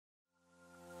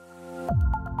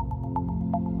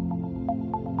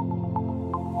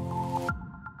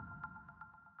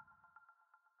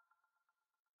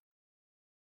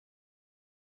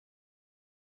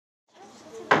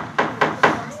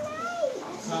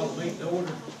call the meeting to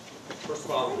order. First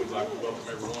of all, we'd like to welcome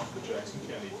everyone to the Jackson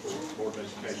County Board of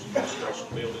Education Administration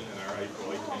building in our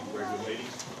April 18th regular meeting.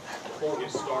 Before we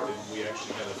get started, we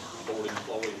actually had a board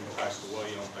employee who passed away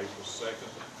on April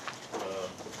 2nd.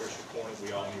 Patricia Cornett,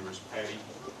 we all knew her as Patty.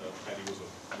 Patty was a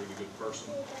really good person.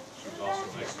 She was also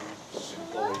an excellent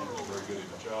employee and was very good at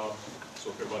her job. So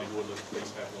if everybody would, let's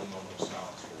please have one moment of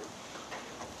silence for her.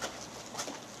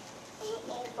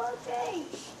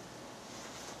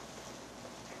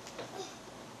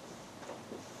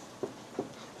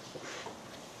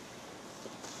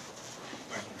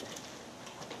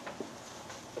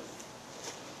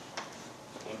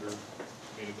 Under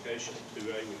communication 2A,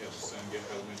 we have the San Gap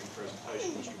Elementary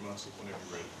presentation. Mr. Muncie, whenever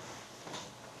you're ready.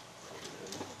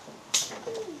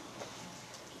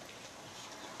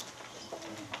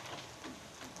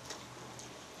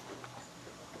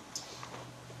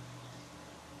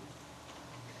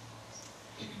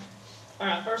 All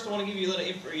right, first I want to give you a little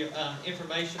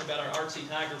information about our RT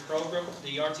Tiger program.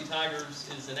 The RT Tigers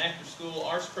is an after-school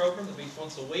arts program that meets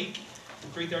once a week from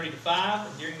 3:30 to 5.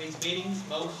 And during these meetings,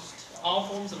 all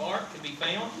forms of art can be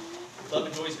found. The club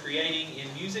enjoys creating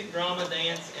in music, drama,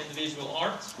 dance, and the visual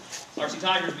arts. RT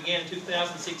Tigers began in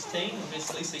 2016 when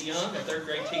Miss Lisa Young, a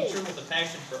third-grade teacher with a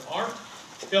passion for art,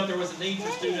 felt there was a need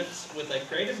for students with a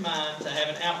creative mind to have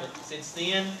an outlet. Since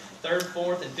then, 3rd,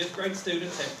 4th, and 5th grade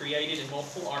students have created in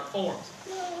multiple art forms.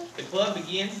 The club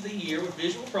begins the year with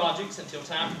visual projects until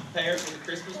time to prepare for the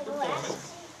Christmas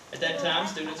performance. At that time,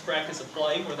 students practice a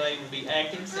play where they will be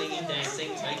acting, singing,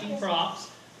 dancing, making props,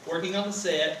 working on the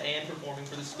set, and performing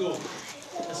for the school.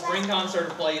 The spring concert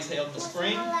or play is held in the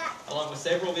spring, along with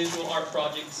several visual art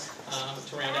projects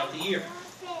to round out the year.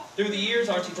 Through the years,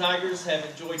 RT Tigers have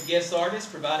enjoyed guest artists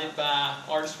provided by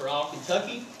Artists for All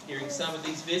Kentucky. During some of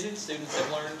these visits, students have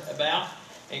learned about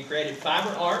and created fiber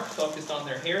art focused on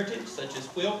their heritage, such as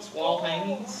quilts, wall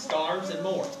hangings, scarves, and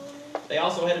more. They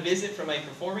also had a visit from a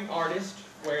performing artist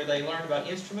where they learned about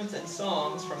instruments and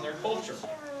songs from their culture.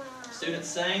 Students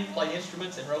sang, played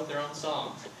instruments, and wrote their own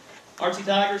songs. RT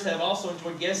Tigers have also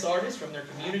enjoyed guest artists from their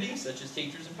community, such as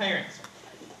teachers and parents.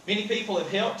 Many people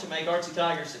have helped to make RT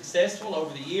Tigers successful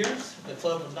over the years. The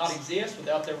club would not exist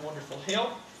without their wonderful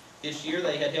help. This year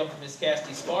they had help from Miss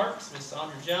Cassidy Sparks, Miss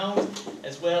Sandra Jones,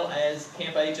 as well as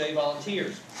Camp AJ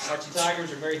volunteers. RT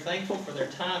Tigers are very thankful for their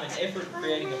time and effort in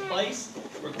creating a place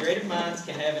where creative minds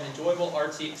can have an enjoyable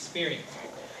artsy experience.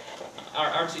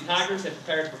 Our RT Tigers have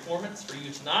prepared a performance for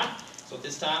you tonight, so at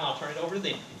this time I'll turn it over to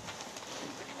them.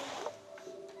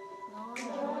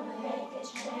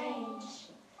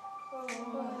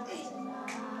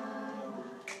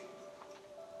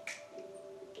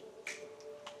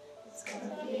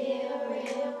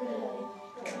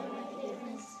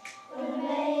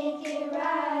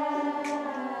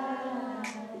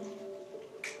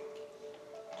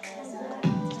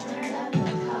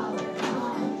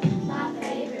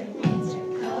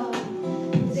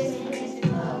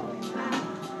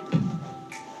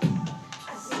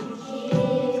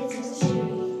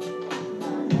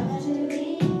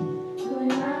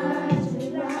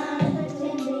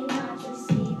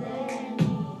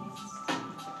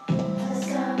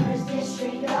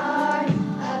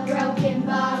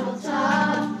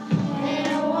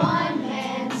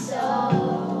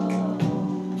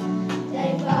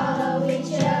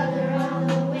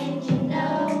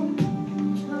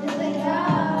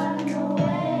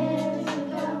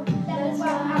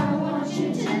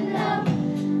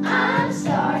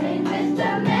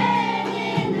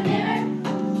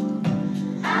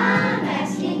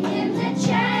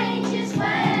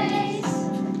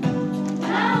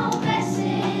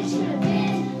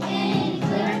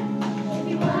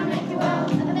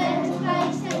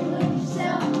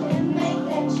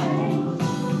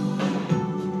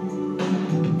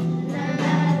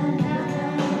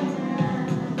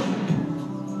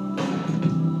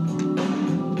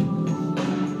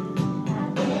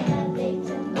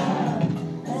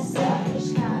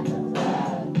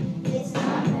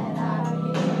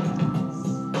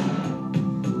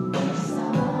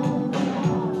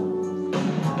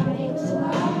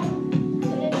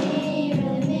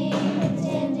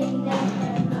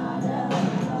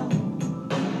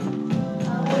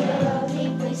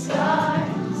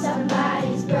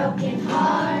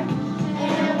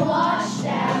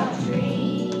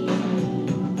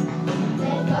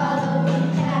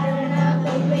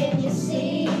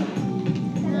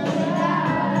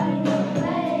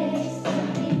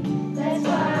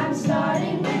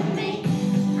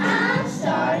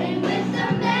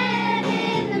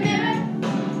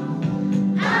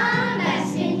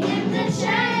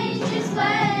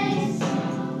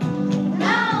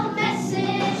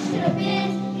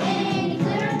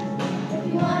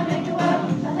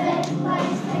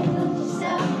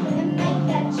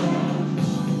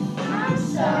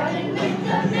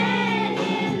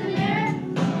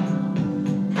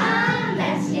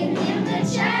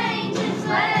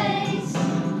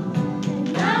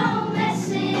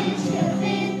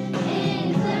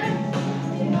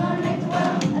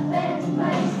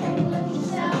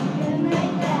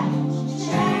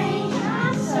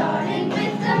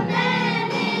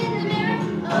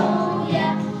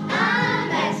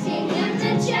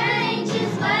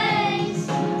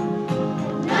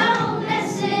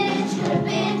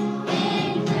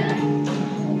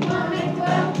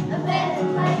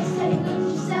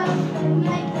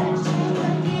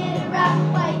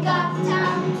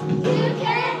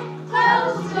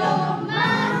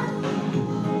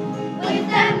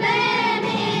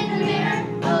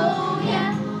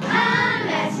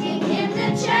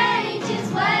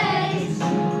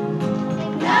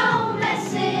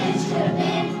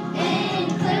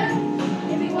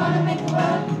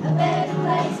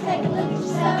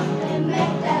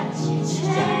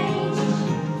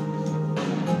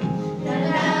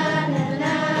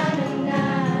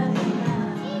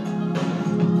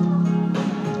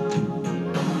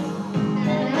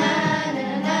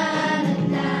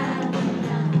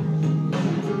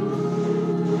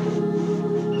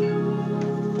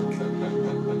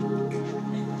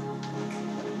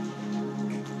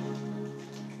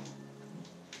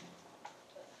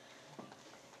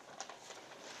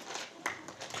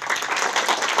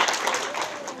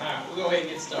 ahead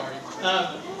and get started.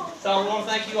 So I want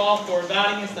to thank you all for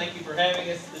inviting us. Thank you for having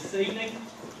us this evening.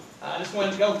 I just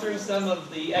wanted to go through some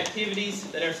of the activities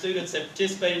that our students have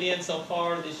participated in so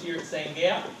far this year at Sand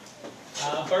Gap.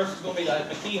 First is going to be the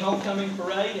McKee Homecoming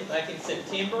Parade back in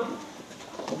September.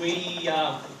 We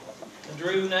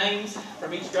drew names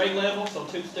from each grade level, so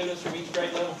 2 students from each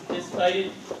grade level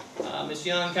participated. Ms.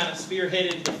 Young kind of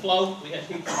spearheaded the float. We had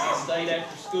people from the state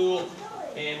after school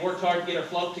and worked hard to get our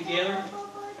float together.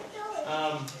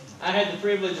 I had the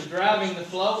privilege of driving the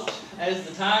float as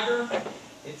the tiger.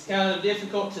 It's kind of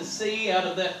difficult to see out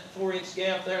of that 4-inch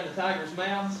gap there in the tiger's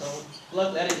mouth, so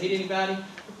luckily I didn't hit anybody,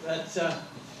 but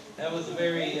that was a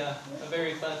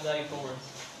very fun day for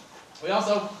us. We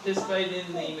also participated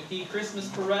in the McKee Christmas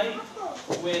Parade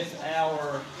with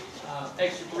our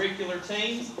extracurricular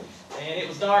teams, and it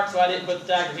was dark, so I didn't put the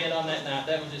tiger head on that night.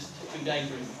 That was just too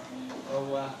dangerous.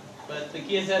 So, but the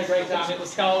kids had a great time. It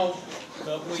was cold,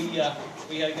 but we had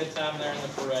a good time there in the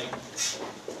parade.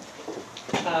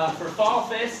 For fall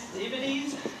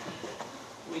festivities,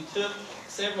 we took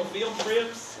several field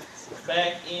trips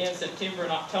back in September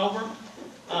and October.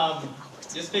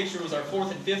 This picture was our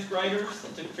 4th and 5th graders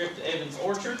that took a trip to Evans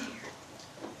Orchard.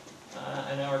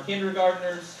 And our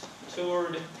kindergartners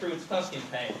toured Pruitt's Pumpkin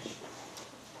Patch.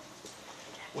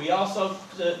 We also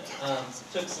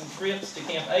took some trips to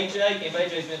Camp AJ. Camp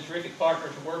AJ has been a terrific partner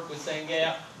to work with Sand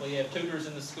Gap. We have tutors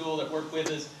in the school that work with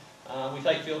us. We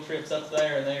take field trips up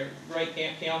there, and they're great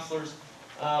camp counselors.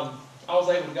 I was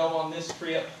able to go on this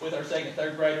trip with our 2nd and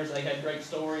 3rd graders. They had great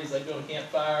stories. They built a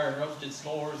campfire and roasted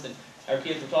s'mores, and our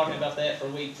kids were talking about that for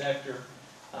weeks after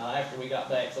we got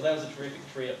back. So that was a terrific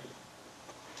trip.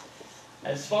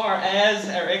 As far as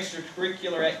our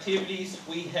extracurricular activities,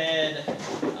 we had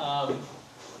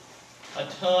a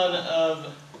ton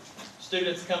of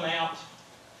students come out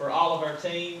for all of our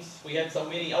teams. We had so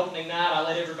many. Opening night, I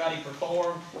let everybody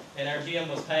perform, and our gym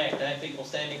was packed. I had people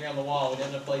standing around the wall. We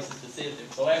didn't have places to sit them.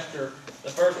 So after the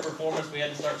first performance, we had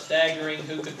to start staggering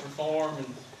who could perform,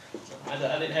 and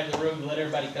I didn't have the room to let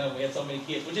everybody come. We had so many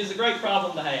kids, which is a great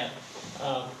problem to have.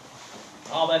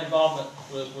 All that involvement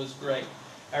was great.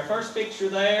 Our first picture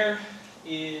there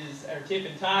is our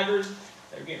Tippin Tigers.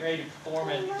 They're getting ready to perform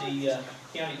at the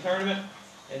county tournament.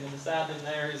 And then beside them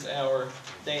there is our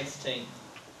dance team.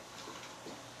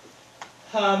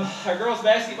 Our girls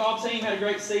basketball team had a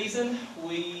great season.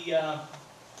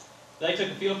 They took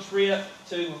a field trip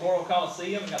to Memorial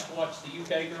Coliseum and got to watch the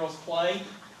UK girls play.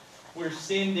 We're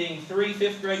sending 3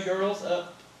 5th grade girls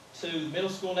up to middle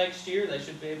school next year. They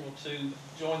should be able to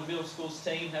join the middle school's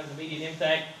team, have an immediate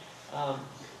impact, and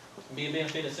be a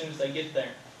benefit as soon as they get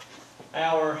there.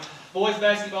 Our boys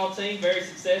basketball team, very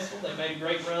successful. They made a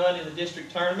great run in the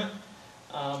district tournament,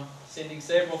 sending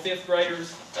several 5th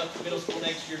graders up to middle school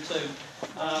next year too.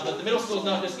 But the middle school is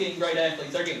not just getting great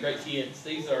athletes, they're getting great kids.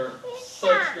 These are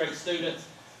such great students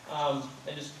and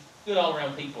just good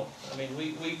all-around people. I mean,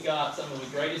 we've got some of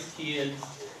the greatest kids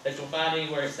that you'll find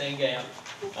anywhere at Sand Gap.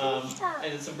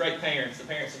 And some great parents. The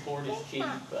parent support is key.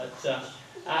 But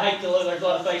I hate to look, there's a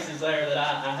lot of faces there that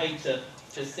I hate to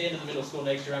send to the middle school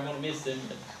next year. I'm going to miss them.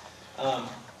 But,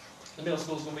 the middle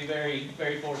school is going to be very,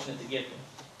 very fortunate to get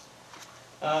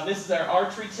them. This is our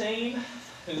archery team,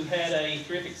 who had a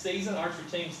terrific season. Archery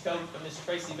team's coached by Ms.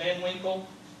 Tracy Van Winkle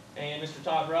and Mr.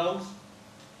 Todd Rose.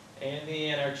 And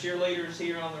then our cheerleaders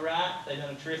here on the right, they've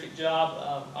done a terrific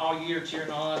job all year cheering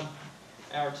on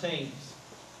our teams.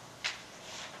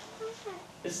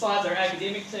 This slide's our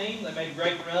academic team. They made a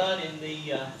great run in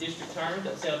the district tournament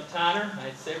that was held at Tyner. I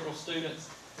had several students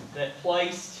that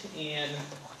placed in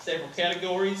several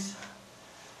categories.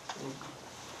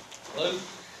 Luke,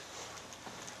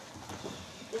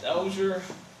 Dozier,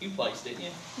 you placed, didn't you?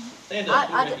 Stand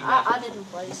up. I didn't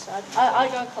place. I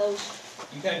got close.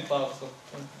 You came close, so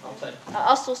I'll take it.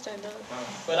 I'll still stand up.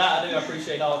 But I do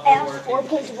appreciate all of your work. 4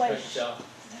 points away. Great job.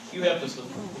 You helped us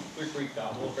with We're Creek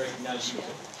Call. We'll recognize you.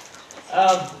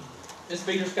 Ms.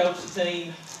 Peters coached the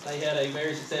team. They had a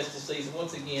very successful season.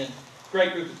 Once again,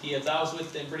 great group of kids. I was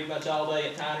with them pretty much all day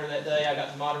at Tyner that day. I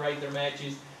got to moderate their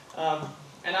matches.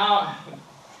 And I'll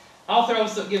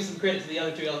give some credit to the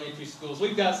other 2 elementary schools.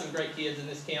 We've got some great kids in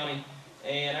this county,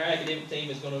 and our academic team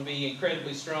is going to be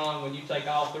incredibly strong when you take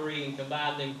all 3 and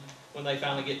combine them when they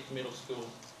finally get to middle school.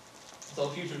 So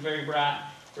the future is very bright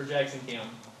for Jackson County.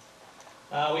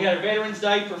 We had our Veterans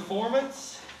Day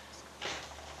performance.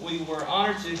 We were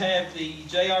honored to have the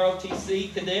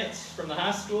JROTC cadets from the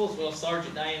high school, as well as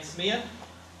Sergeant Diane Smith.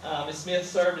 Ms. Smith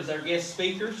served as our guest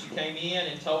speaker. She came in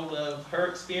and told of her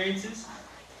experiences.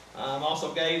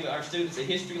 Also gave our students a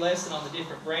history lesson on the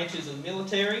different branches of the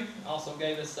military. Also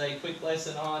gave us a quick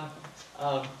lesson on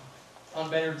on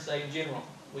Veterans Day in general.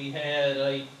 We had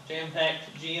a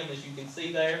jam-packed gym, as you can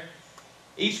see there.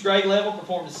 Each grade level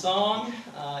performed a song.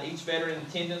 Each veteran in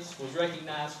attendance was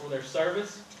recognized for their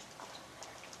service.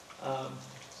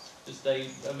 Just a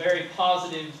very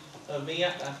positive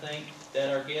event, I think,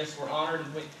 that our guests were honored.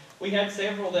 And we had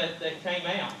several that came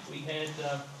out. We had,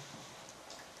 I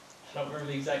don't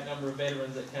remember the exact number of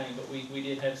veterans that came, but we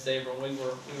did have several. We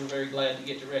were very glad to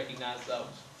get to recognize those.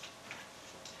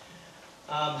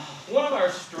 One of our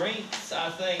strengths, I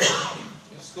think,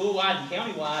 school-wide and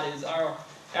county-wide, is our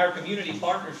community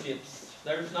partnerships.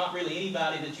 There's not really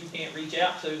anybody that you can't reach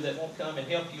out to that won't come and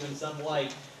help you in some way.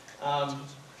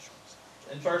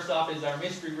 And first off is our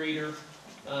mystery reader.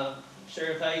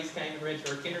 Sheriff Hayes came and read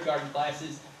to our kindergarten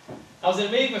classes. I was in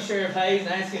a meeting with Sheriff Hayes and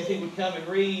asked him if he would come and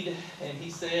read, and he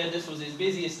said this was his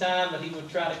busiest time, but he would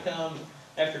try to come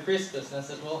after Christmas. And I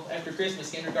said, well, after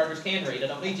Christmas, kindergartners can read. I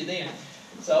don't need you then.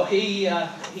 So he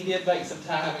did make some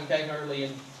time and came early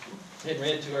and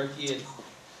read to our kids.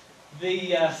 The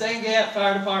Sand Gap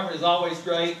Fire Department is always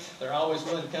great. They're always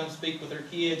willing to come speak with their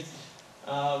kids.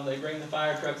 They bring the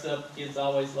fire trucks up. The kids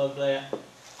always love that.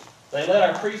 They let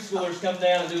our preschoolers come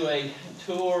down and do a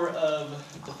tour of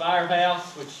the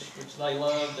firehouse, which they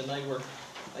loved, and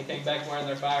they came back wearing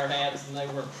their fire hats, and they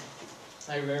were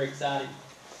very excited.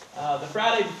 The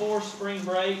Friday before spring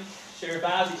break, Sheriff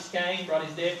Isaacs came, brought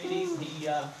his deputies, and he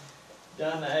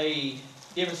done a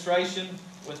demonstration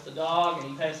with the dog,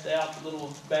 and he passed out the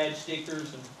little badge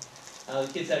stickers, and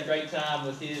the kids had a great time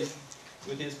with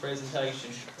his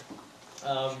presentation.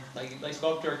 They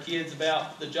spoke to our kids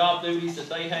about the job duties that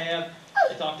they have.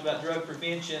 They talked about drug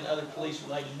prevention, other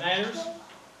police-related matters.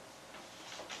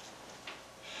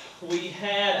 We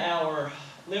had our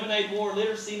Lemonade War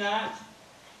Literacy Night.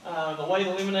 The way the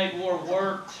Lemonade War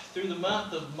worked through the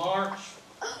month of March,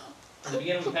 in the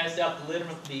beginning we passed out the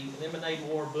Lemonade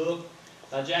War book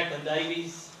by Jacqueline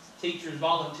Davies. Teachers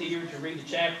volunteered to read the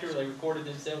chapter. They recorded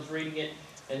themselves reading it.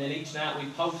 And then each night we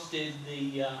posted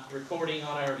the recording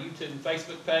on our YouTube and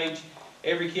Facebook page.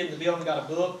 Every kid in the building got a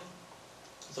book,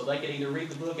 so they could either read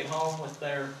the book at home with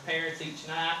their parents each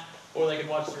night, or they could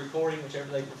watch the recording, whichever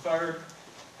they preferred.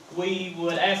 We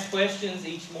would ask questions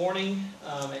each morning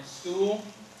at school,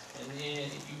 and then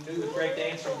if you knew the correct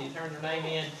answer, you turned your name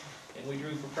in, and we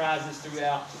drew for prizes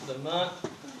throughout the month.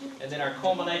 And then our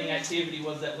culminating activity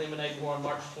was that Lemonade War on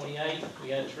March 28th. We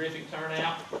had a terrific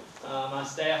turnout. My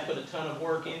staff put a ton of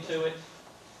work into it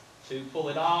to pull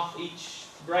it off. Each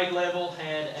grade level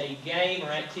had a game or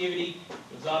activity.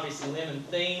 It was obviously lemon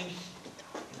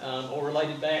themed or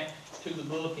related back to the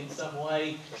book in some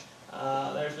way.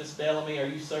 There's Miss Bellamy, our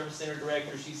Youth Service Center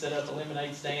Director. She set up a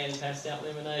lemonade stand and passed out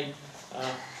lemonade.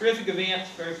 Terrific event,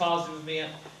 very positive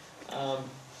event.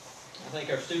 I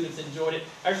think our students enjoyed it.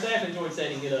 Our staff enjoyed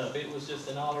setting it up. It was just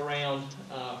an all-around,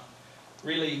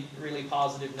 really, really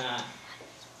positive night.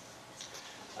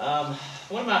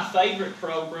 One of my favorite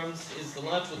programs is the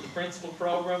Lunch with the Principal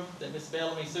program that Miss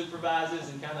Bellamy supervises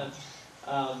and kind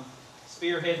of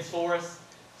spearheads for us.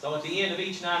 So at the end of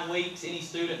each 9 weeks, any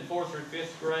student in 4th or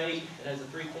 5th grade that has a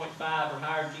 3.5 or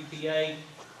higher GPA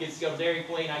gets to go to Dairy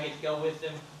Queen. I get to go with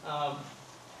them.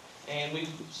 And we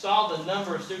saw the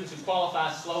number of students who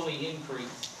qualify slowly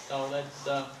increase. So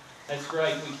that's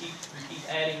great. We keep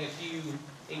adding a few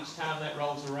each time that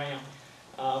rolls around.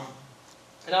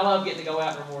 And I love getting to go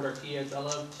out and reward our kids. I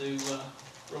love to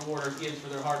reward our kids for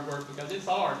their hard work because it's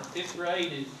hard. 5th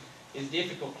grade is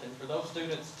difficult, and for those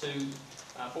students to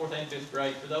 4th and 5th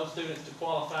grade, for those students to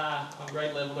qualify on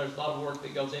grade level, there's a lot of work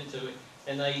that goes into it,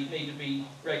 and they need to be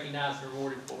recognized and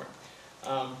rewarded for it.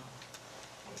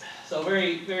 So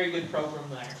very, very good program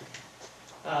there.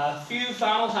 A few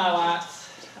final highlights.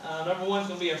 Number one is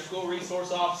going to be our school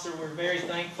resource officer. We're very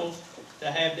thankful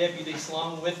to have Deputy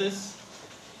Sloan with us.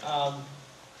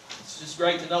 It's just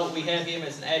great to know that we have him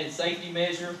as an added safety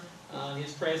measure.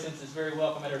 His presence is very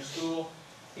welcome at our school.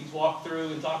 He's walked through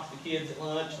and talked to the kids at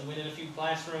lunch and went in a few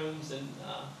classrooms and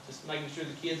just making sure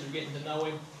the kids are getting to know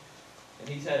him. And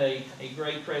he's had a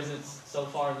great presence so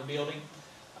far in the building.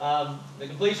 The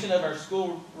completion of our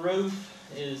school roof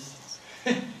is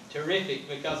terrific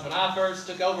because when I first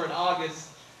took over in August,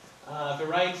 if a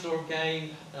rainstorm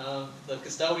came, the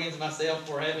custodians and myself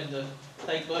were having to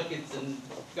take buckets and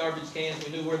garbage cans.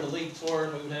 We knew where the leaks were,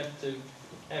 and we would have to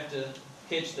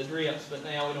catch the drips. But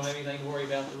now we don't have anything to worry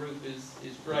about. The roof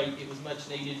is great. It was much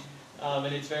needed,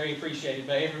 and it's very appreciated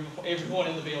by everyone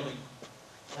in the building.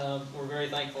 We're very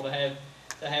thankful to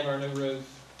have our new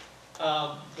roof.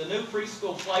 The new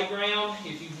preschool playground.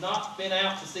 If you've not been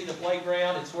out to see the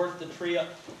playground, it's worth the trip.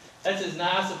 That's as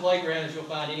nice a playground as you'll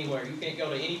find anywhere. You can't go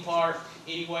to any park,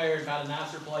 anywhere, and find a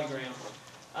nicer playground.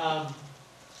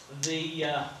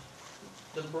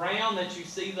 The brown that you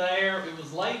see there, it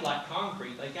was laid like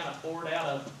concrete. They kind of poured out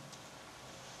of,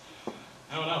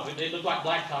 I don't know, it looked like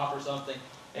blacktop or something,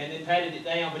 and then patted it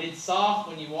down. But it's soft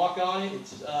when you walk on it.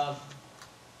 It's,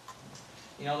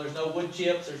 you know, there's no wood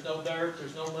chips, there's no dirt,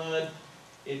 there's no mud.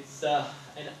 It's,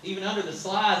 and even under the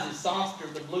slides, it's softer.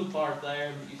 The blue part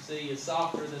there that you see is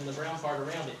softer than the brown part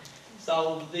around it.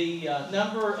 So the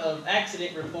number of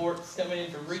accident reports coming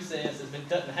in from recess has been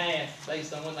cut in half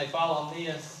based on when they fall on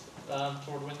this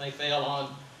toward when they fell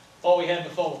on what we had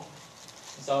before.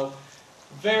 So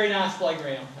very nice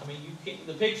playground. I mean,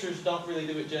 the pictures don't really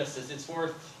do it justice. It's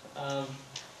worth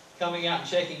coming out and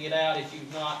checking it out if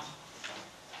you've not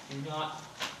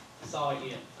saw it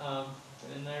yet.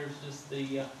 And then there's just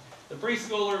the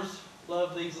preschoolers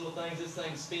love these little things. This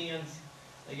thing spins.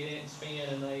 They get in and spin,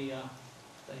 and they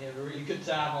have a really good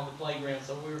time on the playground.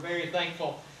 So we were very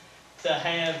thankful to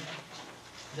have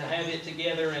it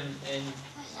together and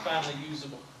finally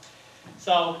usable.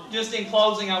 So just in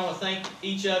closing, I want to thank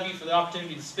each of you for the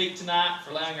opportunity to speak tonight,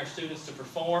 for allowing our students to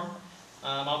perform.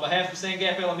 On behalf of Sand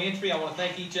Gap Elementary, I want to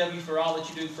thank each of you for all that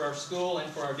you do for our school and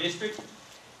for our district.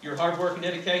 Your hard work and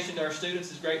dedication to our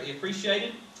students is greatly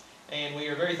appreciated, and we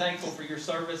are very thankful for your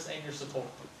service and your support.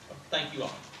 Thank you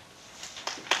all.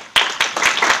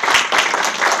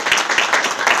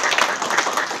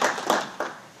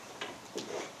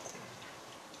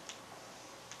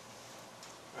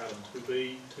 Item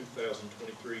 2B,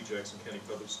 2023 Jackson County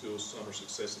Public Schools Summer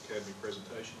Success Academy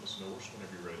presentation. Ms. Norris,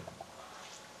 whenever you're ready.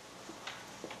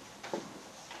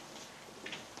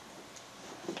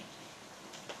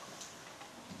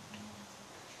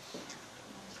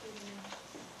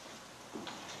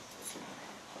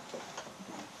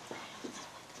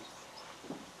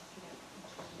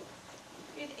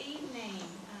 Good evening.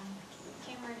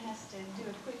 Cameron has to do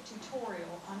a quick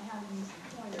tutorial on how to use the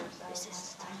pointer, so I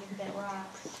get that right.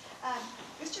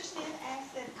 Mr. Smith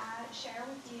asked that I share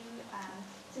with you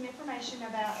some information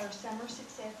about our Summer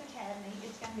Success Academy.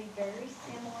 It's going to be very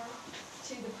similar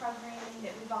to the programming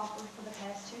that we've offered for the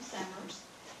past 2 summers.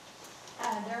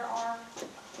 There are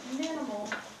minimal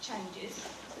changes,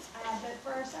 but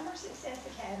for our Summer Success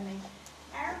Academy,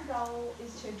 our goal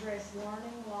is to address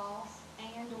learning loss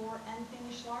and/or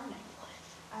unfinished learning.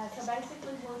 So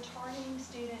basically, we're targeting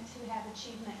students who have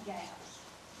achievement gaps.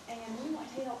 And we want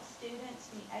to help students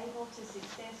be able to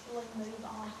successfully move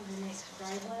on to the next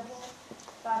grade level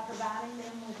by providing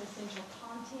them with essential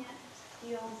content,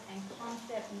 skills, and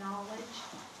concept knowledge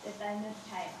that they must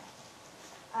have.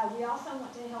 We also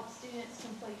want to help students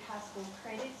complete high school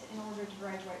credits in order to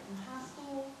graduate from high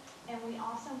school. And we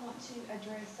also want to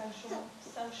address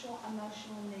social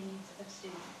emotional needs of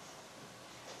students.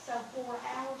 So for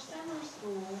our summer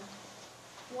school,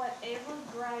 whatever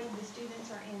grade the students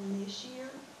are in this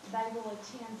year, they will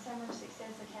attend Summer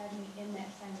Success Academy in that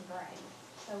same grade.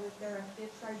 So if they're a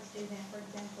 5th grade student, for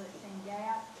example, at Sand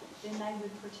Gap, then they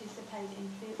would participate in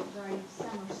 5th grade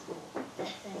summer school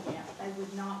at Sand Gap. They would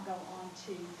not go on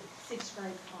to 6th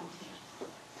grade content.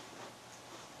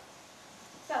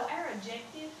 So our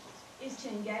objective is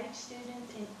to engage students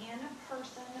in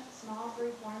in-person small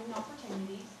group learning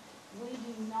opportunities. We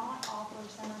do not offer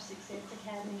Summer Success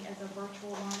Academy as a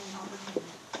virtual learning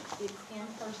opportunity. It's in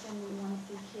person. We want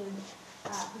to see kids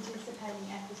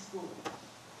participating at the school.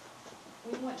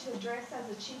 We want to address those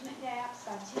achievement gaps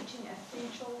by teaching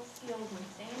essential skills and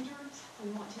standards.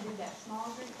 We want to do that small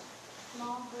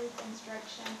group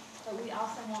instruction, but we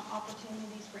also want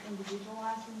opportunities for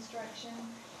individualized instruction.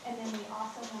 And then we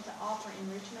also want to offer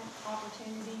enrichment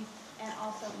opportunities and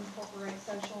also incorporate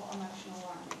social emotional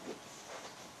learning.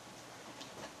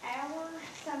 Our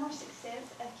Summer Success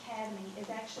Academy is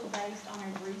actually based on a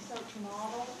research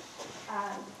model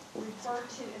referred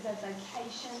to as a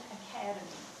vacation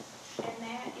academy. And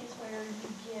that is where you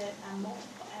get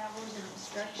multiple hours of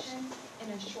instruction in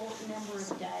a short number of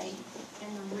days.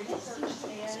 And the research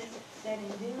says that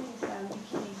in doing so, you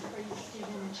can increase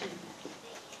student achievement.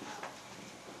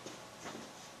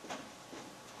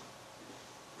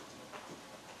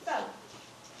 So,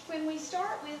 when we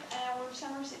start with our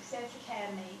Summer Success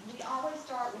Academy, we always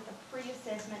start with the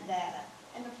pre-assessment data.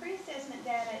 And the pre-assessment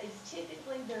data is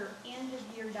typically their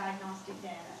end-of-year diagnostic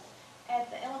data. At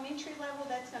the elementary level,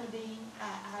 that's going to be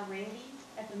iReady.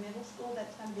 At the middle school,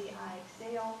 that's going to be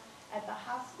iExcel. At the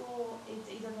high school,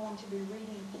 it's either going to be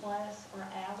Reading Plus or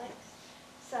Alex.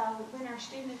 So when our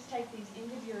students take these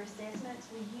end-of-year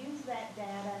assessments, we use that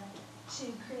data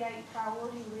to create a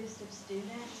priority list of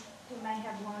students who may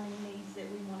have learning needs that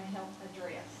we want to help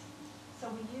address.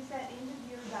 So we use that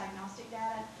end-of-year diagnostic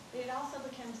data, but it also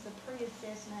becomes the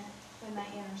pre-assessment when they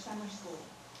enter summer school.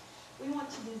 We want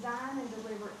to design and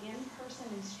deliver in-person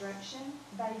instruction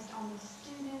based on the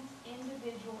student's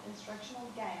individual instructional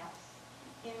gaps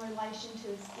in relation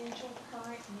to essential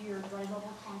current year grade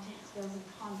level content, skills, and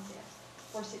concepts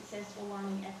for successful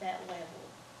learning at that level.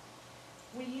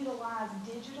 We utilize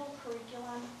digital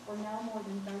curriculum for no more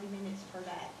than 30 minutes per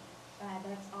day.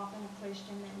 That's often a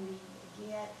question that we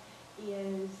get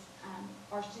is,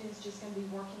 are students just going to be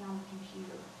working on the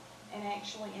computer? And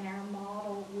actually in our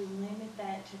model, we limit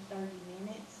that to 30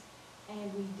 minutes.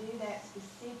 And we do that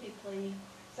specifically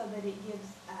so that it gives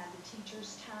the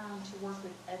teachers time to work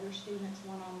with other students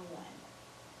one-on-one.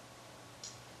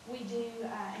 We do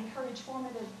encourage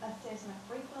formative assessment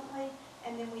frequently,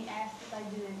 and then we ask that they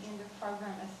do an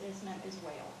end-of-program assessment as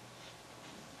well.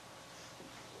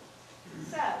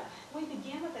 So, we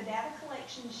begin with a data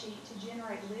collection sheet to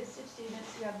generate lists of students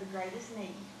who have the greatest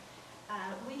need.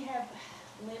 We have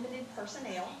limited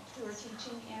personnel who are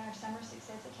teaching in our Summer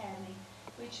Success Academy,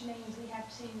 which means we have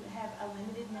to have a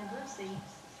limited number of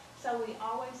seats. So we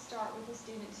always start with the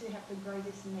students who have the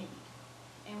greatest need.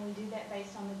 And we do that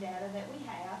based on the data that we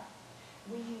have.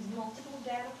 We use multiple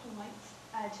data points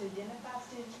to identify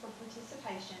students for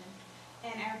participation.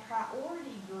 And our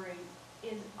priority group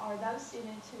are those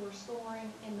students who are scoring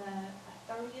in the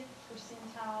 30th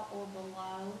percentile or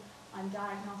below on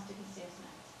diagnostic assessments.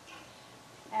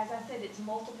 As I said, it's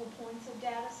multiple points of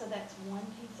data, so that's one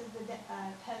piece of the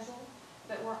puzzle.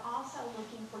 But we're also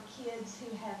looking for kids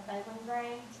who have failing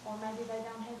grades, or maybe they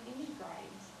don't have any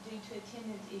grades due to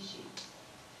attendance issues.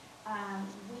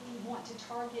 We want to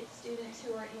target students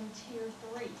who are in Tier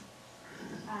 3.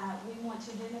 We want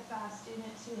to identify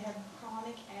students who have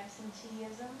chronic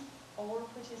absenteeism or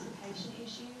participation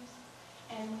issues.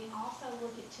 And we also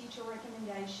look at teacher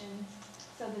recommendations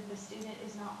so that the student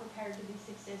is not prepared to be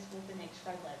successful at the next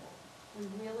grade level. We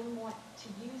really want to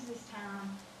use this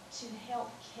time to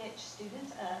help catch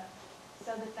students up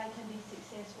so that they can be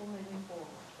successful moving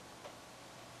forward.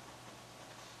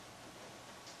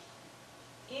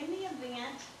 In the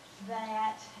event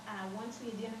that once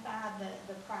we identify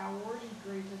the priority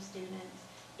group of students,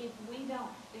 if we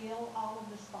don't fill all of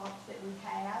the spots that we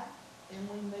have, then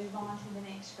we move on to the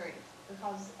next group,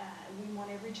 because we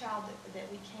want every child that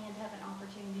we can have an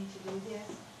opportunity to do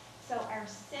this. So our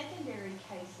secondary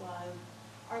caseload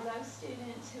are those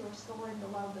students who are scoring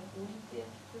below the 45th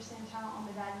percentile on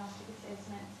the diagnostic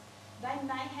assessments. They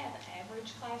may have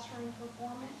average classroom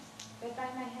performance, but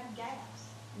they may have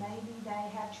gaps. Maybe they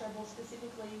have trouble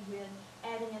specifically with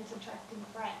adding and subtracting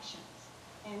fractions.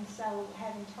 And so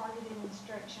having targeted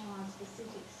instruction on a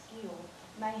specific skill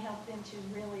may help them to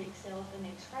really excel at the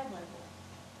next grade level.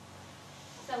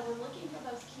 So we're looking for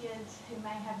those kids who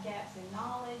may have gaps in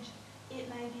knowledge.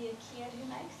 It may be a kid who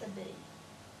makes a B,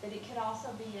 but it could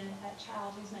also be a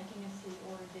child who's making a C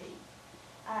or a D.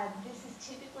 This is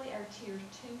typically our Tier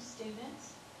 2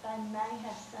 students. They may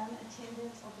have some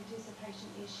attendance or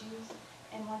participation issues.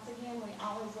 And once again, we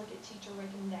always look at teacher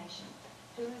recommendation.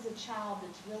 Who is a child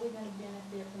that's really going to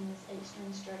benefit from this extra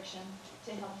instruction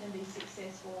to help them be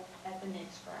successful at the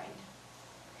next grade?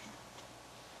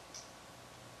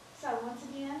 So once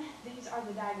again, these are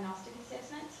the diagnostic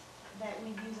assessments that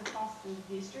we use across the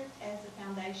district as the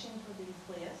foundation for these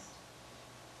lists.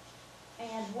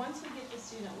 And once we get the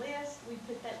student list, we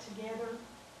put that together,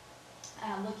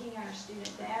 looking at our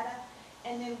student data,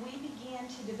 and then we begin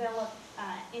to develop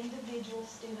individual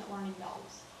student learning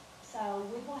goals. So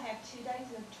we will have 2 days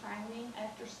of training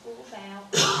after school's out,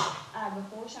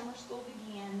 before summer school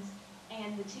begins,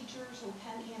 and the teachers will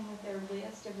come in with their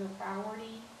list of their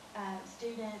priority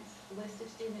students, list of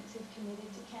students who've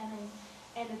committed to coming,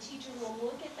 and the teacher will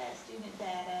look at that student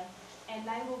data, and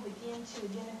they will begin to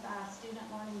identify student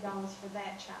learning goals for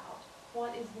that child.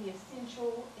 What is the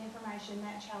essential information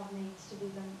that child needs to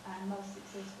be the most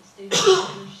successful student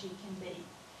he or she can be?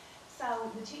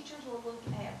 So the teachers will look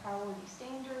at priority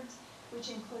standards, which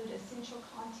include essential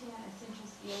content, essential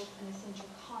skills, and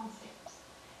essential concepts.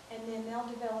 And then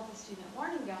they'll develop a student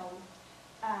learning goal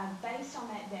based on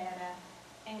that data,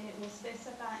 and it will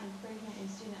specify improvement in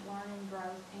student learning,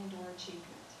 growth, and or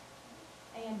achievement.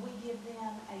 And we give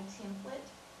them a template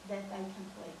that they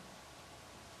complete.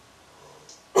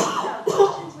 So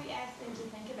questions we ask them to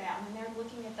think about when they're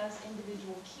looking at those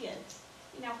individual kids.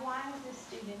 You know, why is this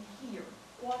student here?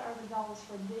 What are the goals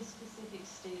for this specific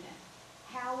student?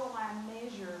 How will I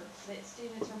measure that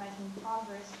students are making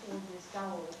progress toward this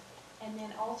goal? And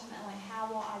then ultimately, how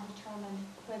will I determine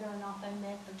whether or not they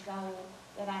met the goal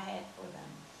that I had for them?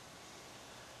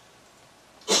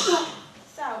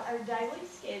 So our daily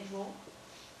schedule,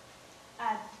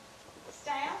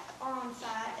 staff are on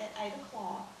site at 8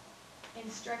 o'clock.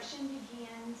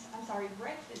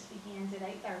 Breakfast begins at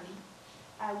 8:30.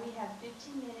 We have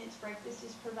 15 minutes. Breakfast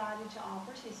is provided to all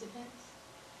participants.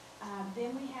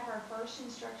 Then we have our first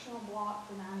instructional block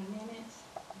for 90 minutes.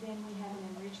 Then we have an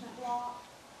enrichment block.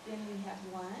 Then we have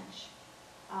lunch,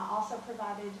 also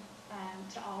provided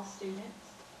to all students.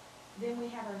 Then we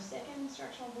have our second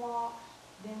instructional block.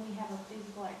 Then we have a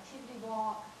physical activity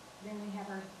block. Then we have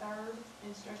our third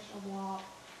instructional block.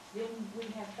 Then we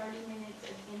have 30 minutes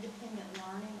of independent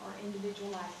learning or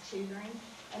individualized tutoring,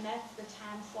 and that's the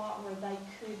time slot where they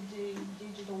could do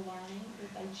digital learning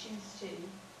if they choose to.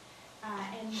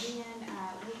 And then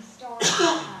we start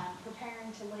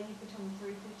preparing to leave between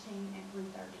 3:15 and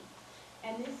 3:30.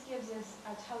 And this gives us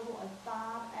a total of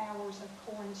 5 hours of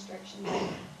core instruction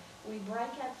daily. We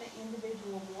break up the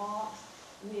individual blocks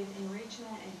with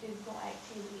enrichment and physical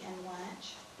activity and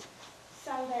lunch,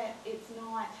 so that it's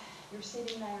not, you're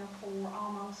sitting there for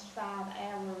almost 5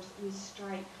 hours with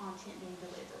straight content being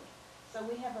delivered. So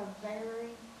we have a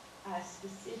very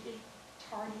specific,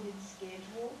 targeted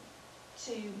schedule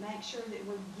to make sure that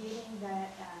we're getting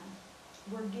that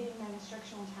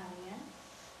instructional time in,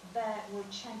 but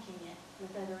we're chunking it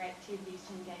with other activities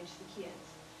to engage the kids.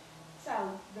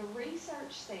 So the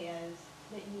research says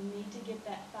that you need to get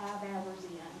that 5 hours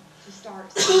in to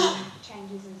start seeing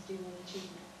changes in student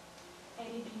achievement. And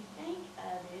if you think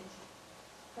of it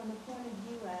from the point of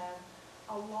view of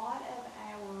a lot of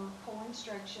our core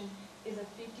instruction is a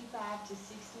 55 to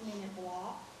 60-minute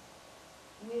block,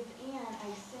 within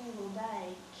a single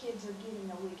day, kids are getting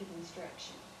a week of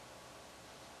instruction.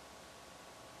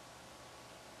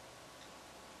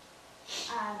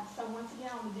 So once again,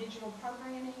 on the digital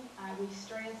programming, we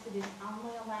stress that it's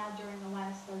only allowed during the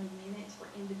last 30 minutes for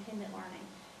independent learning.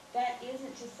 That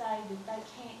isn't to say that they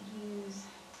can't use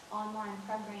online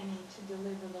programming to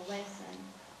deliver the lesson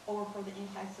or for the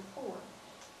in-class support.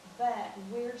 But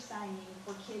we're saying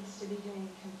for kids to be doing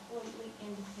completely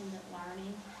independent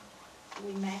learning,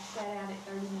 we max that out at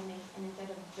 30 minutes, and it's at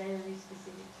a very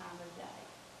specific time of day.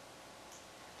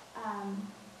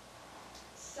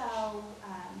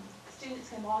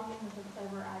 Students can log in with a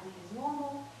Clever ID as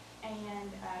normal, and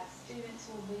students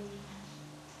will be,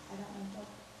 I don't know what,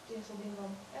 students will be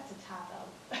enrolled, that's a typo.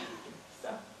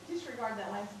 So disregard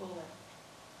that last bullet.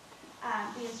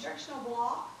 The instructional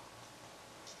block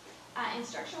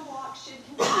should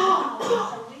contain knowledge,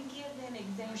 so we give them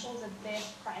examples of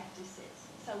best practices.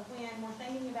 So when we're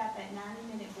thinking about that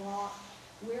 90-minute block,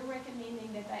 we're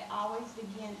recommending that they always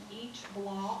begin each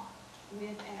block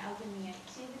with an opening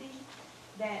activity,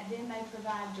 that then they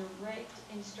provide direct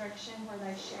instruction where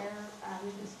they share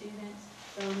with the students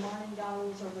their learning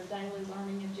goals or their daily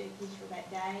learning objectives for that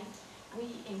day. We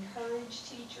encourage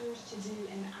teachers to do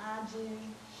an I do,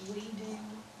 we do,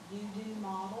 you do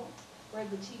model, where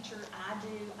the teacher, I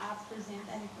present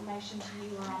that information to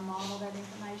you, or I model that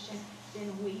information,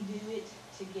 then we do it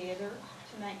together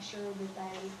to make sure that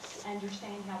they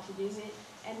understand how to do it,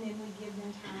 and then we give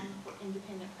them time for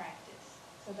independent practice.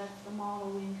 So that's the model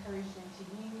we encourage them to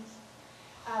use.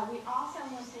 We also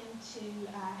want them to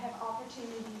have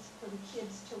opportunities for the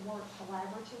kids to work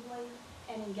collaboratively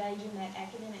and engage in that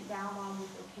academic dialogue with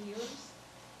their peers.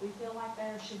 We feel like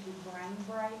there should be brain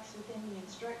breaks within the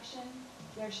instruction.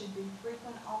 There should be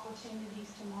frequent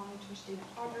opportunities to monitor student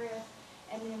progress.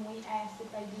 And then we ask that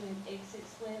they do an exit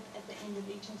slip at the end of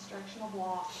each instructional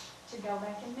block to go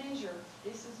back and measure.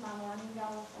 This is my learning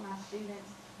goal for my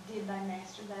students. Did they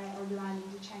master that, or do I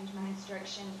need to change my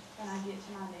instruction when I get to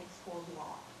my next core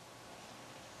block?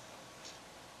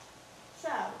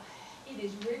 So, it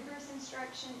is rigorous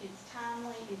instruction, it's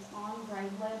timely, it's on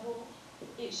grade level.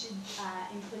 It should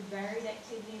include varied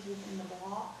activities within the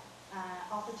block,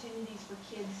 opportunities for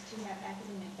kids to have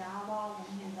academic dialogue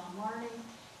and hands-on learning,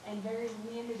 and very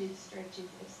limited stretches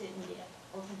of sit and get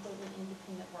or completely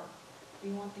independent work. We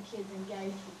want the kids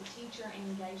engaged with the teacher and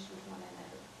engaged with one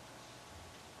another.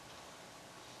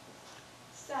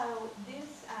 So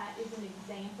this is an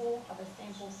example of a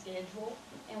sample schedule,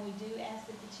 and we do ask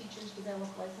that the teachers develop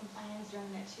lesson plans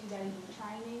during that 2 days of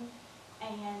training,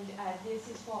 and this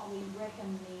is what we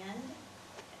recommend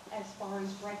as far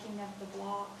as breaking up the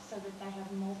block so that they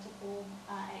have multiple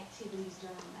activities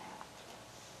during that.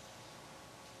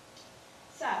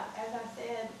 So, as I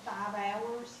said, 5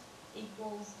 hours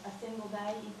equals a single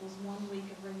day equals 1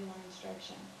 week of regular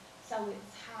instruction. So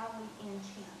it's highly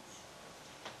intense.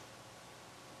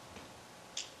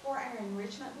 For our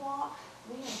enrichment block,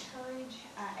 we encourage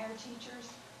our teachers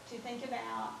to think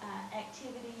about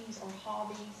activities or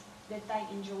hobbies that they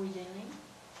enjoy doing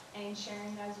and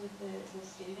sharing those with the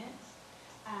students.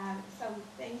 So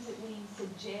things that we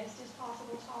suggest as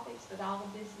possible topics, but all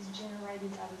of this is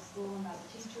generated by the school and by the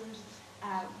teachers.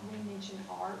 We mentioned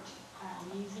art,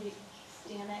 music,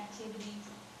 STEM activities.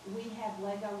 We have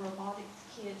Lego robotics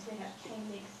kits, we have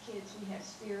K-Mix kits, we have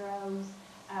Spiros,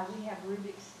 we have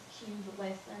Rubik's Cube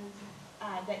lessons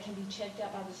that can be checked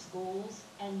out by the schools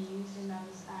and used in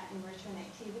those enrichment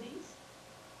activities.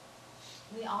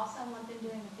 We also want them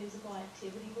doing a physical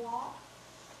activity block.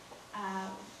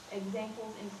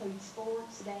 Examples include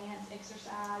sports, dance,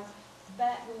 exercise,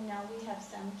 but we know we have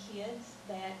some kids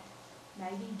that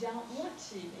maybe don't want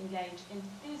to engage in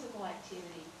physical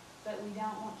activity, but we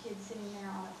don't want kids sitting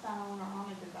there on a phone or on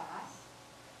a device.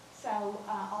 So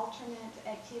alternate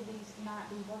activities might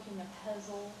be working a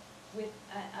puzzle with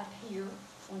a peer,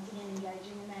 once again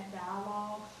engaging in that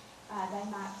dialogue. They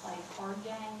might play card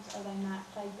games or they might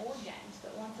play board games,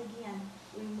 but once again,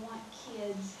 we want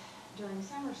kids during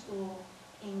summer school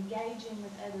engaging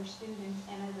with other students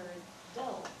and other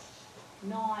adults,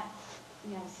 not,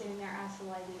 sitting there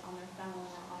isolated on their phone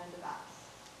or on a device.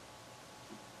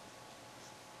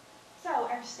 So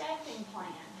our staffing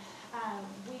plan,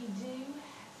 we do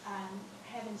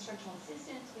have instructional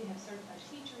assistants, we have certified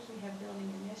teachers, we have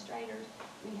building administrators,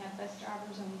 we have bus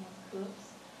drivers, and we have cooks.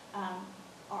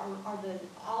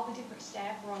 All the different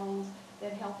staff roles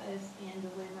that help us in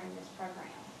delivering this program.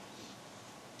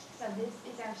 So this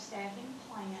is our staffing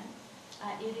plan.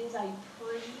 It is a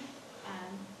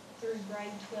through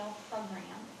grade 12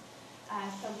 program.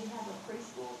 So we have a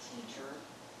preschool teacher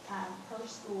per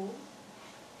school.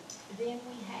 Then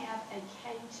we have a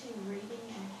K2 reading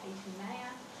and a K2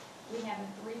 math. We have a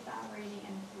 3-5 reading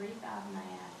and a 3-5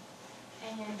 math.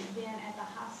 And then at the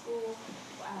high school,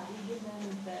 we give them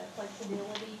the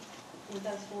flexibility with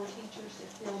those 4 teachers to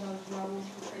fill those roles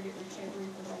for credit recovery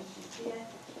for those who fit.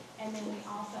 And then we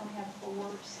also have 4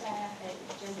 staff at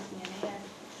JC and Ed,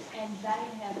 and they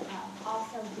have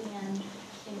also been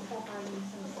incorporating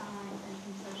some science and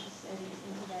some social studies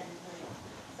into that as well.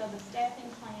 So the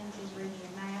staffing plans is reading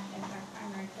and math as our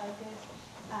primary focus,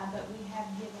 but we have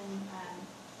given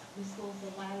the schools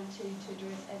the latitude to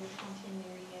address other content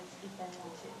areas if they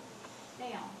want to.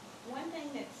 Now, one thing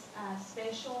that's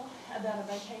special about a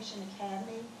Vacation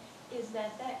Academy is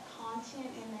that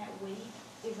content in that week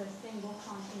is a single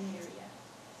content area.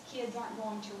 Kids aren't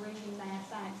going to reading, math,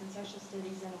 science, and social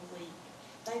studies in a week.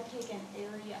 They pick an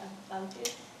area of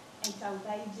focus, and so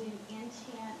they do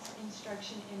intense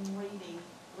instruction in reading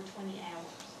for 20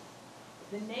 hours.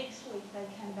 The next week they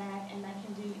come back and they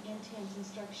can do intense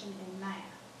instruction in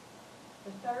math.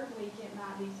 The third week it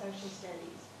might be social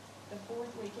studies. The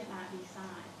fourth week it might be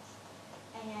science.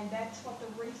 And that's what the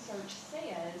research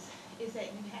says, is that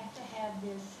you have to have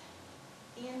this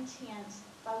intense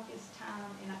focused time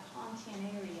in a content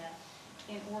area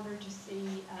in order to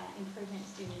see improvement in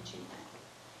student achievement.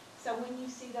 So when you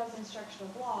see those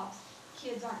instructional blocks,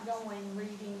 kids aren't going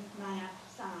reading, math,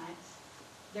 science.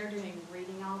 They're doing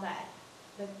reading all day.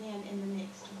 But then in the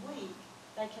next week,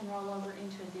 they can roll over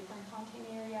into a different content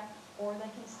area, or they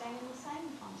can stay in the same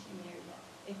content area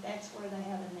if that's where they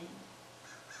have a need.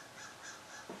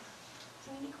 So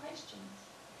any questions?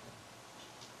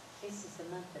 This is the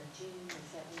month of June,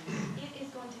 is that when? It is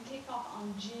going to kick off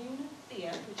on June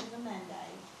 5th, which is a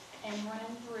Monday, and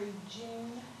run through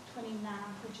June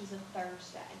 29th, which is a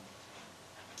Thursday.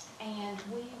 And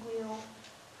we will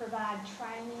provide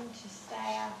training to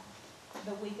staff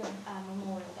the week of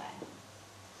Memorial Day.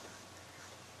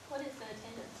 What is the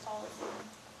attendance policy?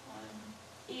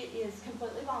 It is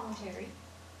completely voluntary.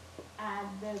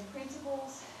 The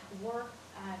principals work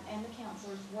and the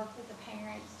counselors work with the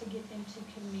parents to get them to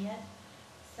commit.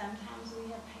 Sometimes we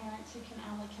have parents who can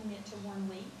only commit to 1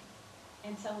 week.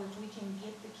 And so if we can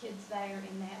get the kids there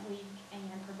in that week and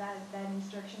provide that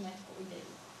instruction, that's what we do.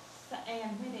 So,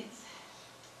 and when it's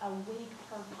a week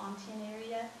per content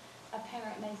area, a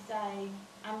parent may say,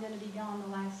 I'm going to be gone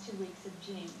the last 2 weeks of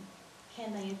June.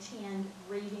 Can they attend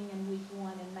reading in week 1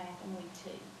 and math in week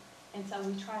 2? And so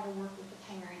we try to work with the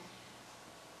parent.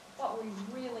 What we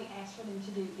really ask for them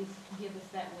to do is give us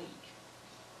that week.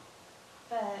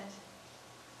 But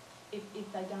if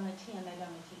they don't attend, they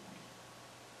don't attend.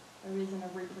 There isn't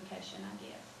a repercussion, I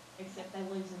guess, except they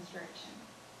lose instruction.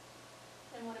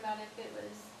 And what about if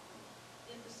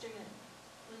the student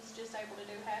was just able to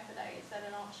do half a day? Is that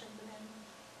an option for them?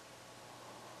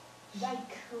 They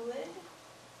could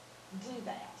do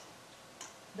that.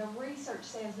 The research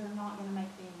says they're not going to make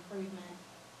the improvement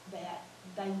that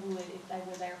they would if they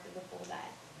were there for the full day.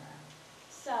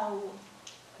 So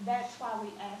that's why we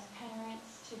ask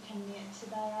parents to commit to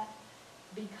that,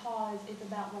 because it's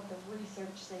about what the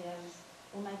research says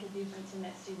will make a difference in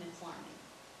that student's learning.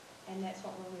 and that's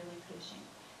what we're really pushing.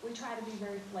 We try to be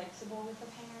very flexible with the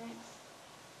parents,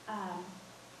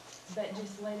 but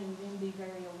just letting them be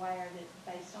very aware that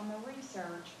based on the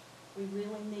research, we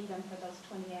really need them for those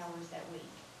 20 hours that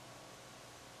week.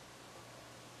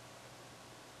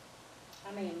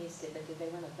 I may have missed it, but did they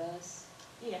run a bus?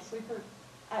 Yes, we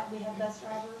have bus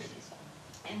drivers,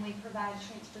 and we provide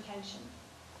transportation.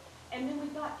 And then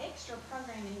we've got extra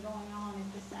programming going on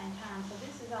at the same time. So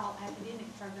this is all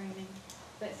academic programming,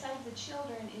 but Save the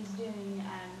Children is doing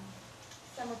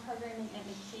summer programming at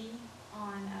McKee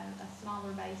on a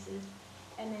smaller basis.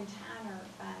 And then Tyner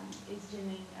is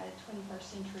doing 21st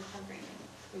century programming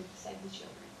with Save the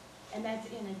Children. And that's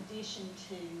in addition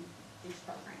to these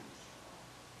programs.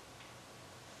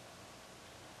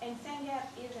 And Sangap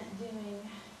isn't doing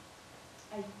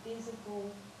a physical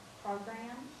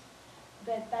program,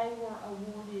 but they were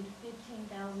awarded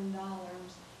 $15,000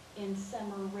 in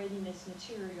summer readiness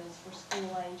materials for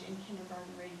school age and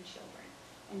kindergarten ready children.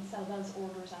 And so those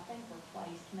orders, I think, were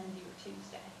placed Monday or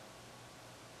Tuesday.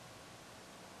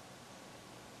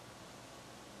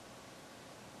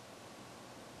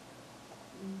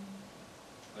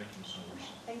 Thank you, Ms. Norris.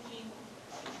 Thank you.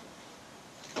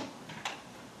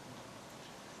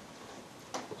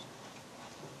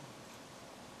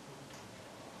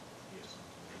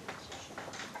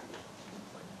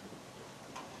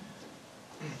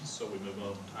 So we move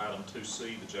on to item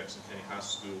 2C, the Jackson County High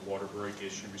School water break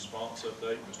issue response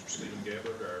update. Mr. Stephen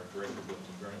Gabbard, our Director of Buildings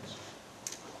and Grants.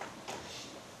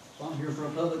 So I'm here for a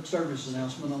public service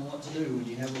announcement on what to do when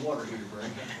you have a water heater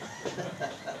break.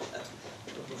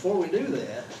 But before we do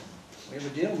that, we have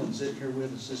a gentleman sitting here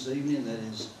with us this evening that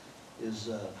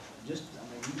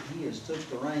he has took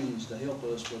the reins to help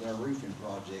us with our roofing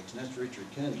projects, and that's Richard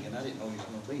Cunningham. I didn't know he was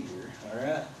gonna be here, all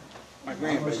right? I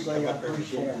must say, I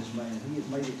appreciate this man. He has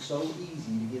made it so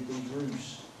easy to get these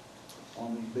roofs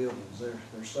on these buildings.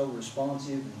 They're so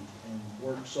responsive and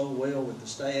work so well with the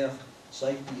staff.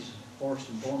 Safety's first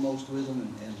and foremost with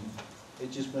them, and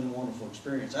it's just been a wonderful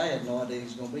experience. I had no idea he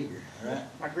was gonna be here, all right?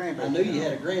 My grandbaby. I knew you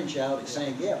had a grandchild at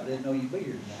San Gap, but didn't know you'd be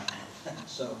here tonight.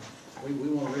 So we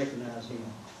want to recognize him.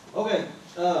 Okay,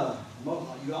 you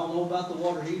all know about the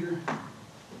water heater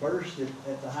burst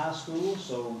at the high school,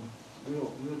 so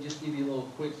we'll just give you a little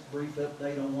quick brief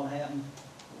update on what happened.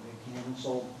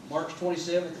 So March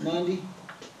 27th, Monday,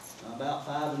 about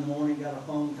 5 in the morning, got a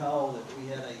phone call that we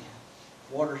had a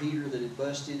water heater that had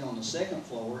busted on the second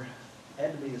floor,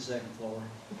 had to be the second floor,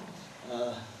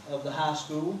 of the high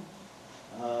school.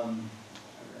 And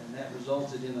that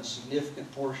resulted in a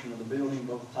significant portion of the building,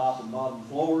 both top and bottom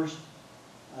floors,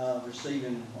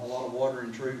 receiving a lot of water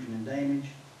intrusion and damage.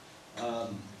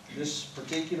 This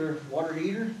particular water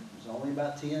heater is only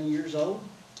about 10 years old.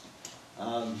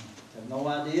 Have no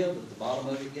idea, but the bottom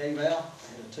of it gave out.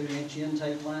 Had a 2-inch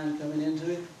intake line coming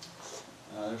into it.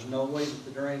 There's no way that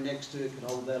the drain next to it could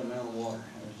hold that amount of water.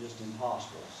 It was just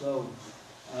impossible. So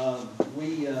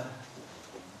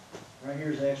right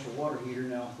here's the actual water heater.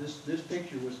 Now this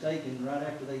picture was taken right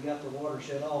after they got the water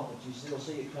shut off, but you still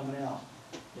see it coming out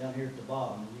down here at the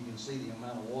bottom, and you can see the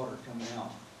amount of water coming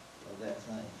out of that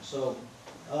thing. So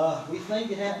we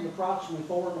think it happened approximately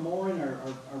 4 in the morning.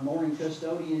 Our morning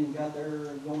custodian got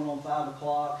there going on 5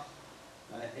 o'clock.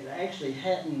 It actually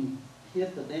hadn't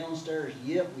hit the downstairs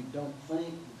yet, we don't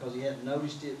think, because he hadn't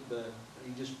noticed it, but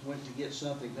he just went to get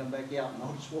something, come back out and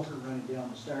noticed water running down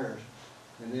the stairs.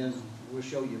 And then we'll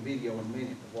show you a video in a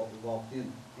minute of what we walked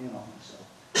in on.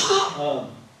 So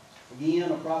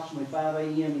again, approximately 5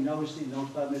 a.m. he noticed it,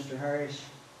 notified Mr. Harris,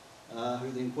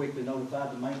 who then quickly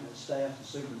notified the maintenance staff, the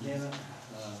superintendent,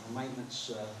 the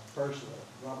maintenance person,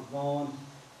 Robert Vaughn.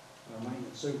 Our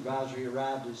maintenance supervisor, he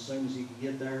arrived as soon as he could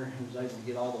get there. He was able to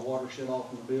get all the water shut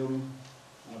off in the building,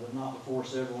 but not before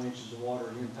several inches of water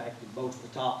had impacted both the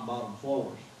top and bottom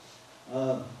floors.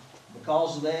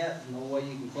 Because of that, no way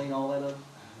you can clean all that up,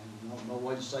 and no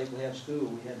way to safely have school.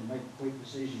 We had to make a quick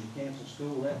decision to cancel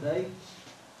school that day.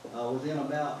 Within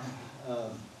about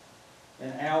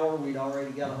an hour, we'd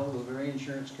already got a hold of our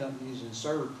insurance companies and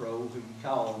ServPro, who you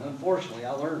call. And unfortunately,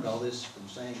 I learned all this from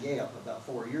San Gap about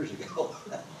 4 years ago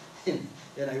in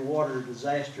a water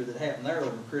disaster that happened there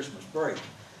over Christmas break.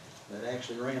 That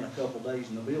actually ran a couple days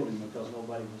in the building because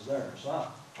nobody was there. So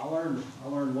I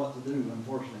learned what to do,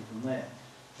 unfortunately, from that.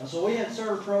 So we had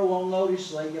ServPro on notice.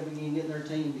 So they began getting their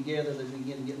team together. They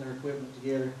began getting their equipment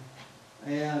together.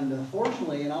 And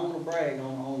fortunately, and I want to brag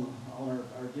on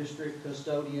our district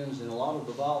custodians and a lot of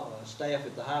the staff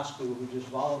at the high school who just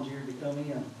volunteered to come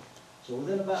in. So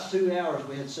within about 2 hours,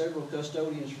 we had several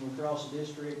custodians from across the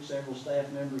district, several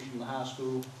staff members from the high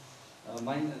school,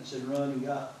 Maintenance had run and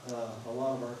got a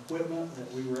lot of our equipment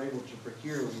that we were able to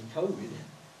procure with COVID.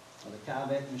 The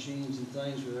Kyvac machines and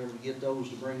things, we were able to get those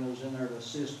to bring those in there to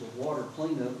assist with water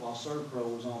cleanup while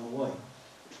Servpro was on the way.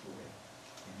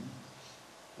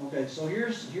 Okay, so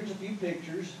here's a few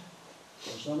pictures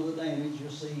of some of the damage. You'll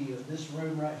see this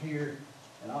room right here,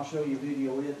 and I'll show you a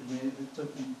video of it. It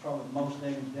took me probably the most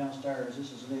damage downstairs.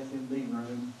 This is an FMD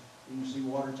room. You can see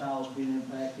water tiles being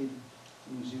impacted.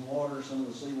 You can see water, some of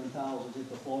the ceiling tiles that hit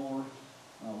the floor,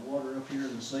 water up here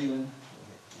in the ceiling.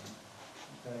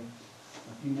 Okay,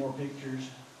 a few more pictures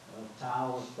of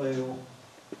tile that fell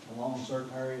along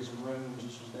certain areas of rooms.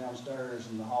 This was downstairs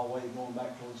in the hallway going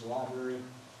back towards the library.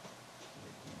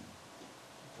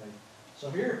 Okay, so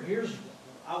here's,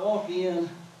 I walk in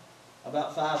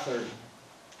about 5:30.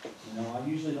 You know, I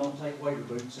usually don't take waiter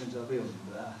boots into a building,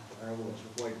 but I was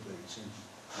with waiter boots.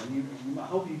 And you I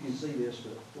hope you can see this,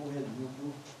 but go ahead and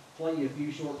we'll play you a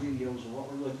few short videos of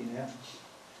what we're looking at.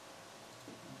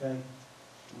 Okay,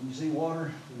 when you see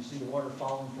water, you see the water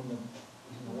falling from the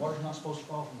water's not supposed to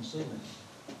fall from the ceiling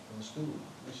from the school.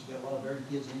 Unless you got a lot of dirty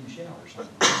kids that need a shower or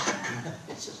something.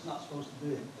 It's just not supposed to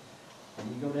do it.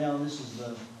 And you go down, this is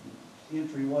the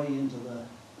entryway into the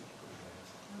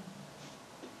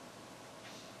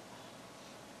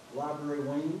library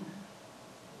wing.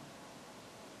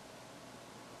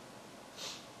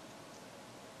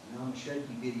 And I'm a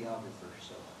shaky videographer,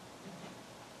 so.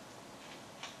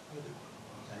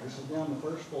 Okay, this is down the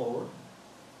first floor.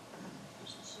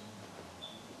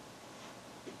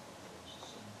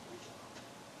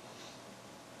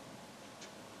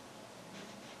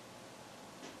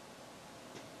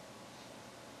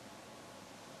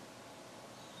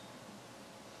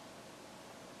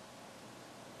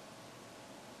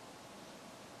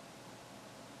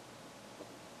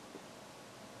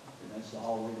 That's the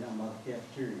hallway down by the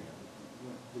cafeteria.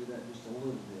 We'll do that just a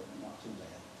little bit, but not too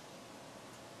bad.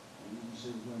 And you can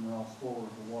see when we're off forward,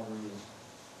 the water is.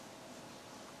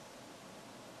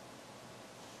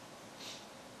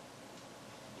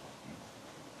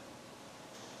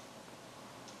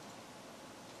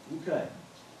 Okay.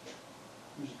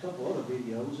 There's a couple other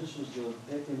videos. This was the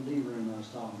FMD room I was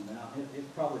talking about.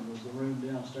 It probably was the room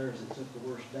downstairs that took the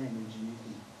worst damage, and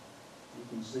you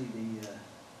can see the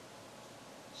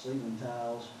ceiling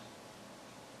tiles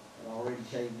are already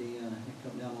caved in. It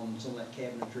come down on some of that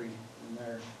cabinetry in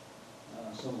there,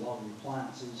 a lot of the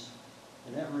appliances.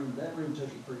 And that room took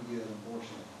it pretty good,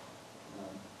 unfortunately,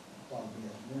 quite a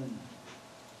bit. And then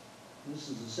this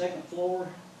is the second floor.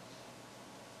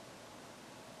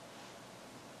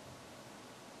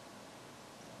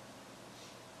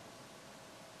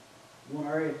 One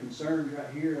area of concern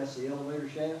right here, that's the elevator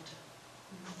shaft.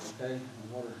 Okay,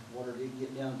 and water did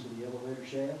get down to the elevator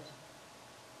shaft.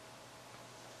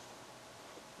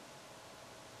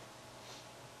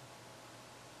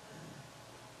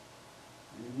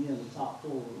 And again, the top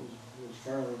floor was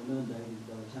fairly inundated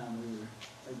by the time we were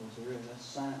able to read. That's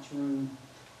the science room.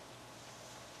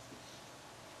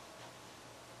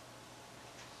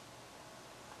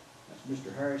 That's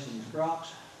Mr. Harris and his Crocs.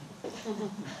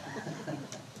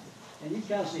 And you can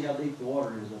kind of see how deep the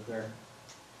water is up there.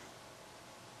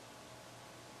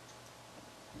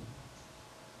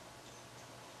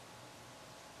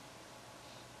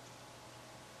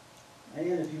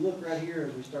 And if you look right here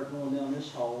as we start going down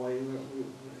this hallway,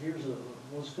 here's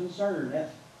was concerned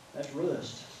that's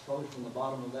rust, probably from the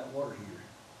bottom of that water heater.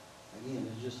 Again,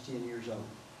 it's just 10 years old.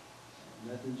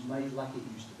 Nothing's made like it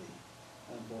used to be,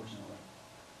 unfortunately.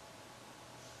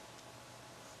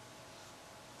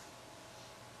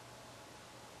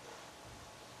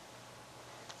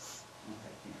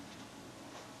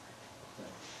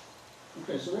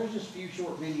 Okay, so there's just a few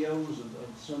short videos of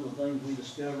some of the things we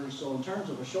discovered. So in terms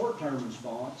of a short-term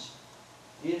response,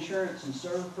 insurance and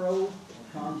Servpro were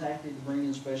contacted to bring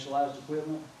in specialized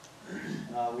equipment.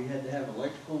 We had to have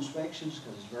electrical inspections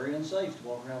because it's very unsafe to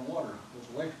walk around water with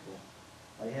electrical.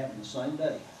 They happened the same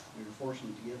day. We were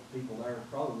fortunate to get people there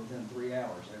probably within 3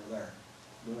 hours. They were there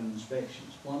doing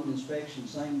inspections. Plumbing inspection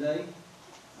same day.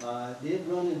 Did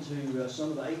run into some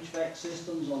of the HVAC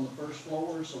systems on the first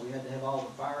floor, so we had to have all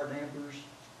the fire dampers,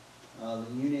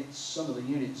 the units, some of the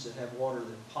units that have water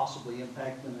that possibly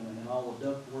impact them, and all the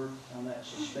ductwork on that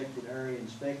suspected area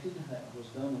inspected. That was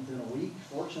done within a week.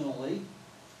 Fortunately,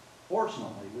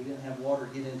 we didn't have water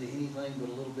get into anything but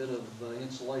a little bit of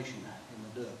insulation in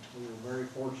the duct. We were very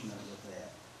fortunate with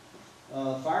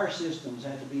that. Fire systems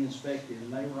had to be inspected,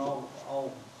 and they were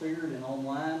all cleared and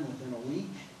online within a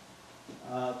week.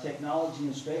 Technology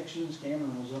inspections,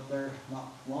 Cameron was up there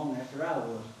not long after I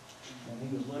was, and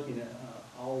he was looking at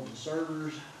all the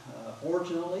servers.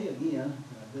 Fortunately, again,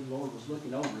 good Lord was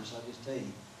looking over us, I just tell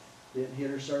you. Didn't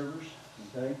hit our servers,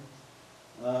 okay?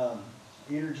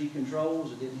 Energy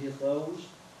controls, it didn't hit those.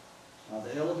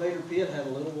 The elevator pit had a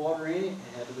little water in it,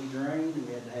 it had to be drained, and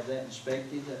we had to have that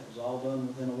inspected. That was all done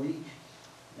within a week.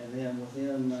 And then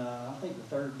within, I think the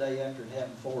third day after it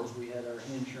happened fourth, we had our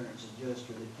insurance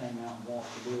adjuster that came out and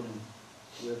walked the building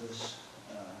with us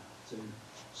to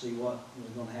see what was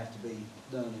gonna have to be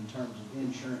done in terms of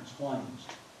insurance claims.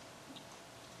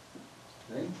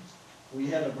 Okay? We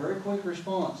had a very quick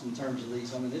response in terms of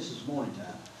these. I mean, this is morning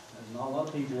time. There's not a lot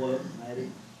of people up at it.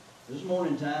 This is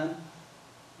morning time.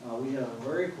 We had a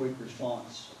very quick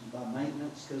response by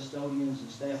maintenance, custodians,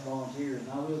 and staff volunteers.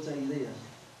 And I will tell you this,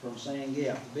 from Sand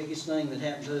Gap, the biggest thing that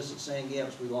happened to us at Sand Gap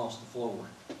is we lost the floor.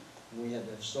 And we had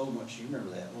to have so much, you remember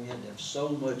that, we had to have so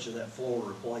much of that floor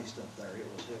replaced up there. It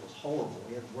was horrible.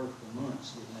 We had to work for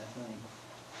months getting that thing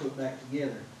put back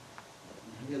together.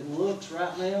 It looks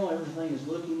right now, everything is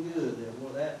looking good.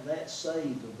 That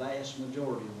saved the vast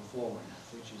majority of the flooring,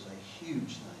 which is a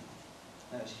huge thing.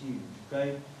 That's huge,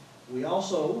 okay? We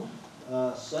also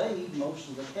saved most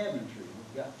of the cabinetry.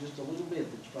 We've got just a little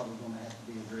bit that's probably gonna have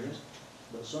to be addressed.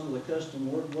 But some of the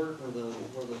custom woodwork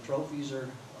where the trophies are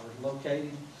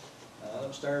located,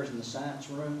 upstairs in the science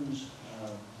rooms,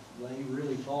 they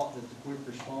really thought that the quick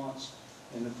response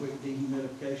and the quick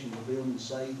dehumidification of the building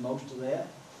saved most of that.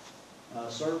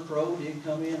 ServPro did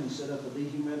come in and set up a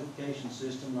dehumidification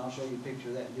system, and I'll show you a picture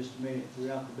of that in just a minute,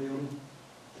 throughout the building.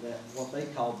 That what they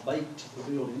call baked the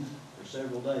building for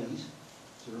several days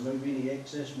to remove any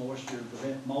excess moisture and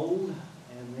prevent mold.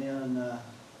 And then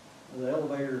the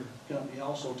elevator company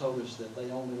also told us that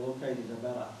they only located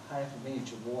about a half an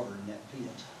inch of water in that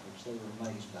pit, which they were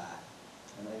amazed by.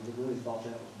 And they really thought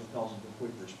that was because of the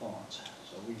quick response.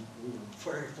 So we were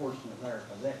very fortunate there,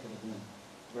 because that could have been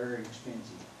very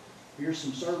expensive. Here's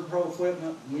some ServPro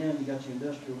equipment. Again, you got your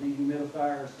industrial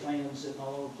dehumidifiers, fans sitting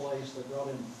all over the place. They brought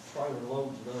in trailer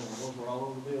loads of those. Those were all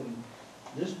over the building.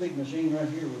 This big machine right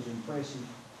here was impressive.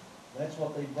 That's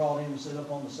what they brought in and set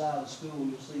up on the side of the school.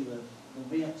 You'll see the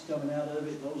vents coming out of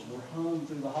it. Those were hung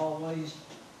through the hallways.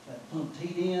 That pumped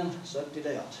heat in, sucked it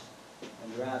out,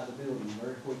 and dried the building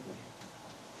very quickly.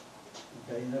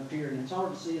 Okay, and up here, and it's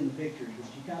hard to see in the pictures,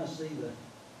 but you kind of see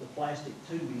the plastic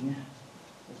tubing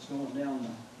that's going down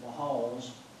the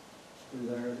halls through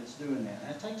there that's doing that.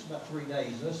 That takes about 3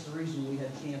 days. That's the reason we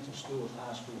had to cancel school at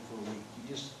high school for a week.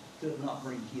 You just could not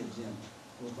bring kids in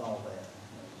with all that.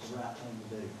 It was the right thing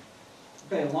to do.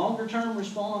 Okay, a longer term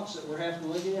response that we're having to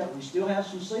look at, we still have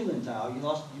some ceiling tile. You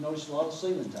noticed a lot of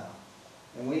ceiling tile.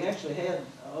 And we actually had,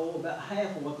 about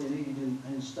half of what they needed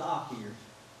in stock here.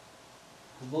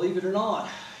 Believe it or not,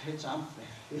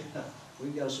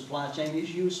 we've got a supply chain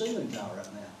issue with ceiling tile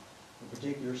right now. The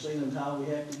particular ceiling tile we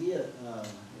have to get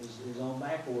is on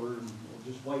back order, and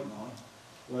we're just waiting on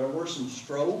it. There were some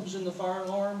strobes in the fire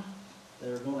alarm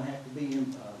that are going to have to be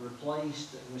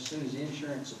replaced as soon as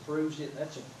insurance approves it.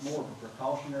 That's more of a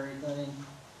precautionary thing,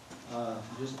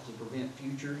 just to prevent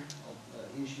future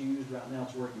issues. Right now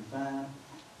it's working fine.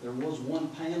 There was one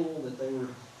panel that they were,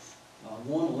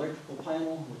 one electrical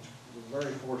panel, which was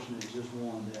very fortunate, it's just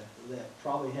one, that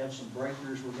probably have some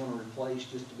breakers we're going to replace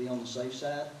just to be on the safe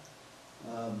side.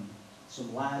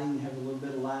 Some lighting, have a little bit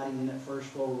of lighting in that first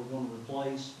floor we're going to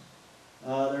replace.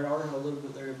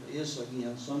 There is,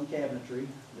 again, some cabinetry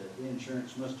that the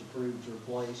insurance must approve to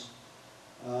replace.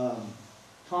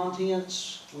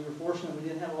 Contents, we were fortunate we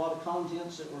didn't have a lot of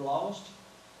contents that were lost.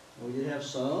 We did have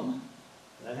some.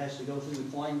 That has to go through the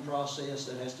claim process,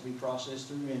 that has to be processed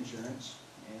through insurance,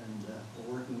 and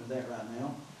we're working with that right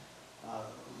now.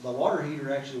 The water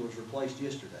heater actually was replaced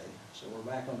yesterday, so we're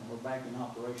back in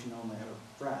operation on that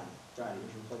Friday. It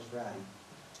was replaced Friday,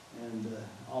 and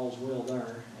all's well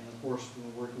there. And of course,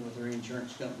 we're working with our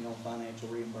insurance company on financial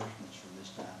reimbursements from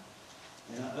this time.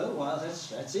 And otherwise,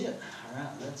 that's it. All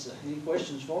right, that's any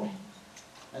questions for me?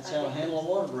 That's how to handle a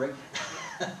water break.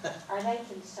 Are they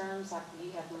concerns like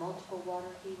you have multiple water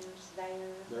heaters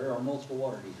there? There are multiple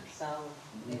water heaters. So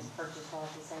it's purchased all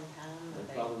at the same time?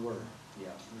 They probably were. Yeah,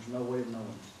 there's no way of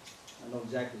knowing. I know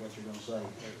exactly what you're going to say.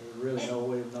 There's really no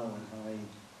way of knowing. I mean,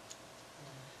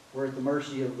 we're at the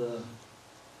mercy of the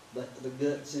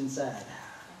guts inside.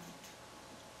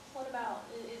 What about,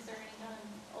 is there any kind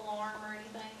of alarm or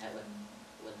anything that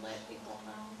would let people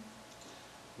know?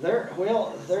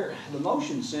 The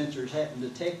motion sensors hadn't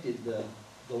detected the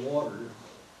water,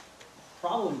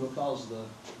 probably because the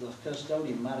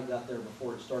custodian might have got there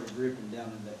before it started dripping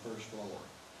down in that first floor.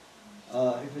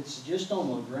 If it's just on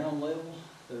the ground level,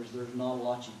 there's not a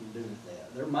lot you can do with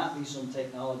that. There might be some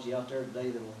technology out there today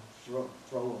that will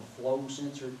throw a flow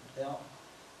sensor out.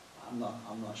 I'm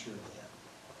not sure of that.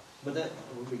 But that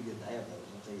would be good to have those,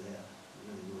 I'll tell you that, it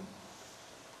really would.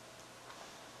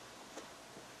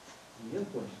 Any other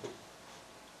questions?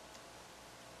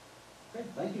 Okay,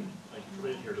 thank you. Thank you for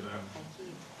being here tonight. Thank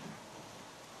you.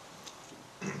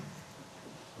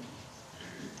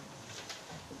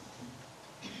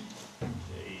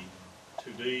 Okay,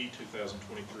 2D,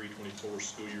 2023-24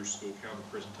 school year school calendar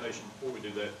presentation. Before we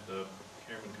do that,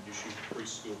 Cameron, could you shoot the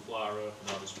preschool flyer up, and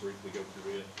I'll just briefly go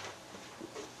through it.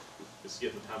 It's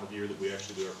getting the time of year that we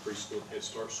actually do our preschool and Head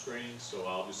Start screening, so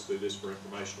I'll just do this for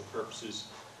informational purposes.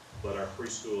 But our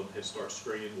preschool and Head Start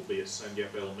screening will be at Sun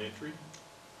Gap Elementary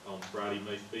on Friday,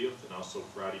 May 5th, and also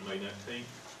Friday, May 19th.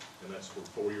 And that's for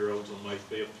 4-year-olds on May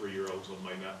 5th, 3-year-olds on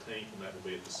May 19th, and that will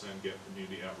be at the Sun Gap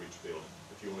Community Outreach Building,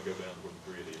 if you want to go down to where the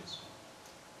grid is.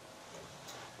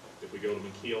 If we go to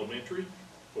McKee Elementary,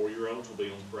 4-year-olds will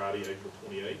be on Friday, April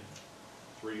 28th.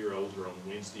 3-year-olds are on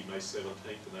Wednesday, May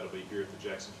 17th, and that'll be here at the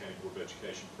Jackson County Board of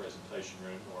Education presentation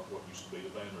room, or what used to be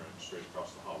the band room, straight across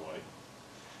the hallway.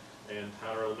 And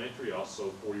Tyler Elementary,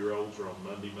 also 4-year-olds are on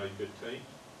Monday, May 15th.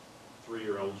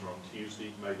 3-year-olds are on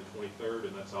Tuesday, May the 23rd,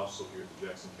 and that's also here at the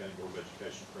Jackson County Board of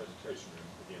Education presentation room,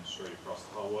 again, straight across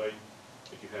the hallway.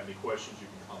 If you have any questions, you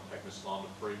can contact Ms.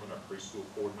 Londa Freeman, our preschool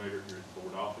coordinator here at the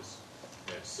board office,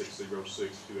 at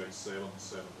 606-287-7181.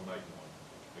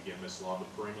 Again, Ms. Londa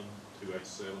Freeman,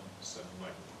 287-7181.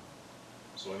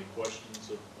 So any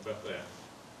questions about that?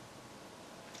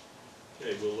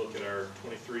 Okay, we'll look at our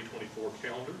 23-24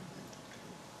 calendar.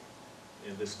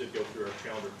 And this did go through our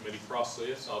calendar committee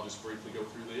process. I'll just briefly go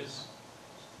through this.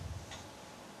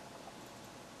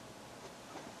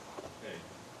 Okay,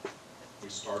 we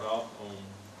start off on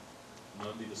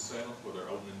Monday the 7th with our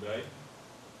opening day.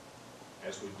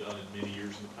 As we've done in many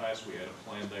years in the past, we had a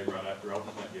planned day right after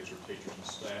opening. That gives our teachers and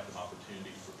staff an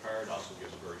opportunity to prepare. It also gives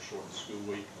a very shortened school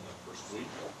week on that first week.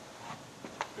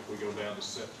 If we go down to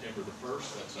September the 1st,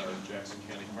 that's our Jackson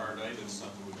County Fire Day. That's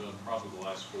something we've done probably the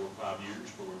last 4 or 5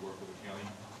 years, where we work with the county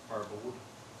fire board,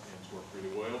 and it's worked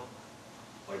really well.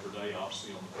 Labor Day,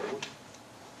 obviously, on the 4th.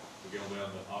 We go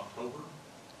down to October,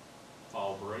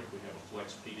 fall break. We have a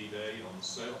flex PD day on the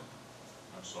 7th.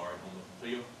 On the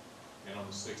 5th, and on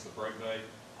the 6th, the break day.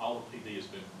 All the PD has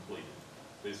been completed.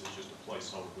 This is just a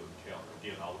placeholder with the calendar.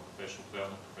 Again, all the professional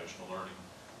development, professional learning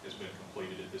has been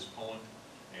completed at this point.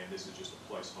 And this is just a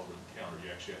placeholder in the calendar. You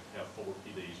actually have to have 4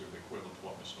 PDs, or the equivalent to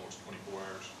what Ms. Norris, 24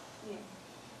 hours. Yeah.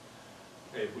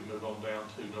 Okay, if we move on down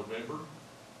to November,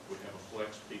 we have a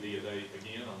flex PD a day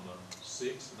again on the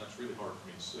 6th, and that's really hard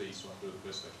for me to see, so I do the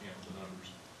best I can with the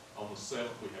numbers. On the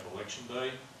 7th, we have Election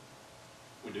Day.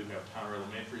 We do have Tyler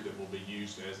Elementary that will be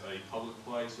used as a public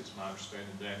place. It's my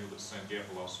understanding, Daniel, that Sun Gap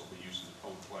will also be used as a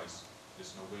public place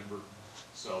this November.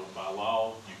 So by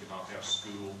law, you cannot have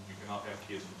school, you cannot have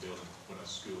kids in the building when a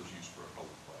school is used for a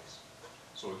public place.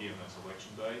 So again, that's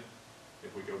Election Day.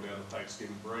 If we go down to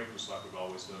Thanksgiving break, just like we've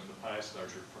always done in the past,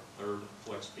 there's your 3rd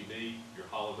flex PD, your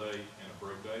holiday, and a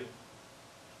break day.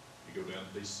 You go down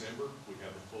to December, we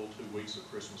have the full 2 weeks of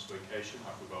Christmas vacation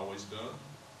like we've always done.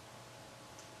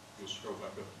 You'll scroll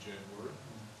back up to January.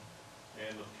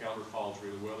 And the calendar falls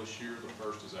really well this year. The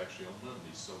 1st is actually on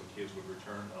Monday, so the kids would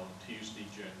return on Tuesday,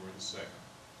 January the 2nd.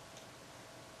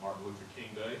 Martin Luther King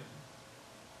Day.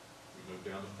 We move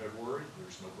down to February.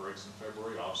 There's no breaks in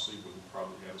February. Obviously, we will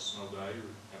probably have a snow day or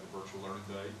have a virtual learning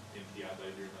day, NPI day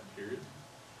during that period.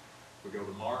 We go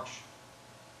to March.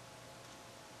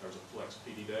 There's a Flex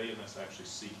PD Day, and that's actually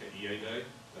CKEA Day.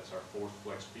 That's our 4th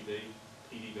Flex PD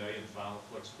Day and final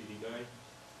Flex PD Day.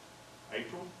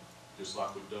 April, just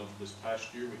like we've done this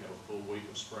past year, we have a full week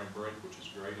of spring break, which is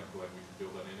great. I'm glad we can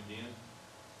build that in again.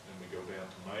 And we go down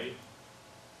to May,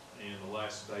 and the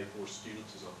last day for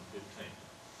students is on the 15th.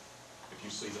 If you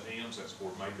see the M's, that's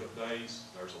for makeup days.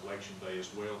 There's election day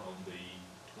as well on the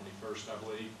 21st, I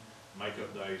believe.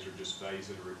 Makeup days are just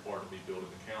days that are required to be built in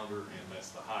the calendar, and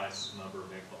that's the highest number of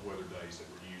inclement weather days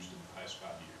that were used in the past 5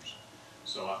 years.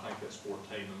 So I think that's 14.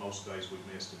 The most days we've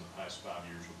missed in the past 5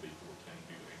 years would be 14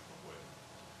 due to inclement weather.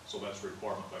 So that's a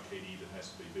requirement by KDE that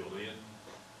has to be built in.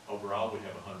 Overall, we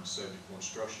have 174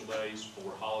 instructional days, 4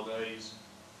 holidays,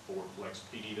 4 flex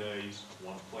PD days,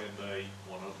 1 planned day,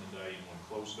 1 opening day, and 1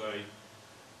 closed day.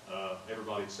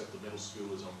 Everybody except the middle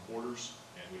school is on quarters,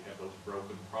 and we have those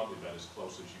broken probably about as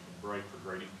close as you can break for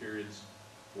grading periods.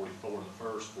 44 in the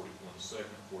 1st, 44 in the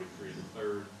 2nd, 43 in the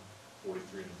 3rd,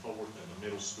 43 in the 4th, and the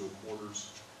middle school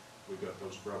quarters, we've got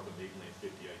those broken evenly at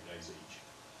 58 days each.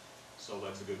 So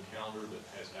that's a good calendar that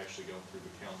has actually gone through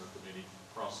the calendar committee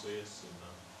process, and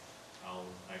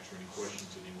I'll answer any questions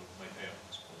anyone may have at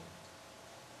this point.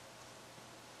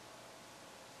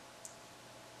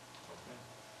 Okay,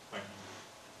 thank you.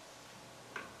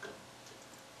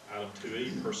 Item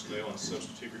 2E, personnel and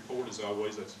substitute report. As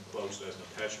always, that's enclosed as an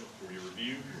attachment for your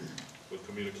review. With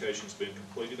communications being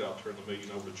completed, I'll turn the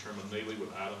meeting over to Chairman Neely with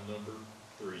item number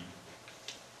 3.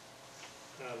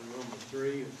 Item number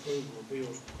 3, approval of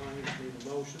bills and claims, need a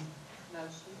motion.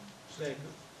 Motion.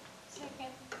 Second,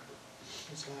 Second.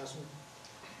 Ms. Hyson,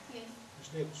 Yes. Ms.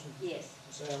 Nicholson, Yes.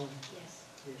 Ms. Allen, Yes.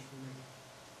 yes for me.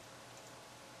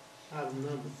 Item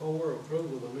number 4,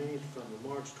 approval of the minutes from the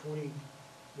March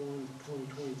 21,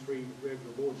 2023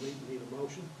 regular board meeting, need a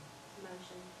motion.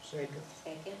 Motion. Second,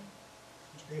 Second.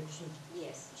 Ms. Nicholson,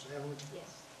 Yes. Ms. Allen,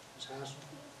 Yes. Ms. Hyson.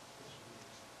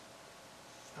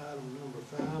 Item number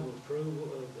 5, approval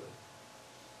of the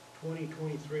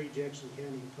 2023 Jackson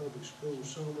County Public Schools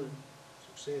Summer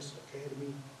Success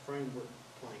Academy Framework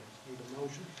Plan. Need a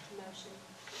motion? Motion.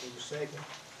 Need a second?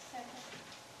 Second.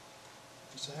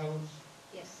 Ms. Allen,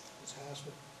 Yes. Ms.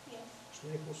 Hyson, Yes.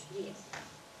 Ms. Nichols? Yes.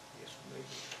 Yes, for me.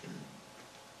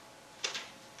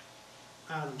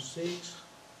 Item 6,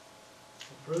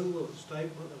 approval of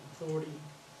statement of authority,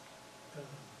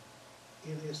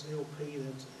 NSLP,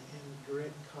 that's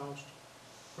indirect cost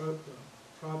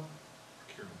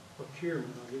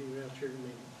procurement, I'll get it out here in a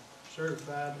minute,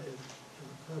 certified as in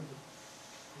the public,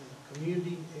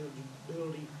 community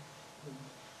eligibility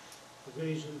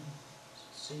provision,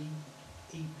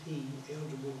 CEP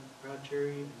eligible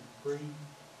criteria and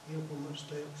pre-implement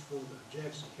steps for the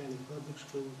Jackson County Public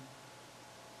School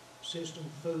System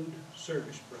Food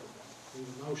Service Program. Need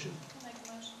a motion? I'll make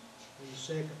a motion. Need a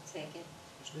second? Second.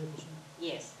 Ms. Nicholson?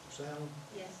 Yes. Ms. Allen?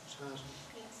 Yes. Ms. Hyson?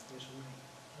 Yes. Yes, ma'am.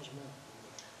 That's a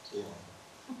mouthful.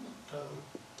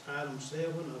 Item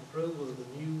 7, approval of the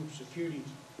new security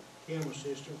camera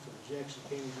system for the Jackson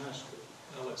County High School.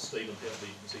 I'll let Stephen help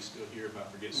me, because he's still here if I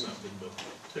forget something, but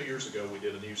 2 years ago, we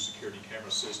did a new security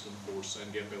camera system for San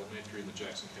Gap Elementary and the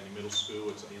Jackson County Middle School.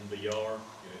 It's an NVR,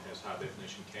 and it has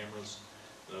high-definition cameras.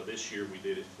 This year, we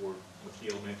did it for McKee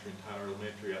Elementary and Tyler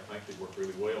Elementary. I think they worked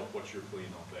really well. What's your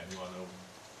feeling on that? You want to know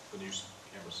the new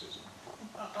camera system?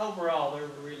 Overall,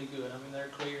 they're really good. I mean, they're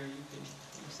clear, you can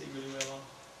see really well on.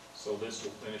 So this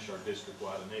will finish our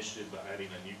district-wide initiative by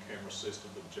adding a new camera system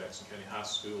to the Jackson County High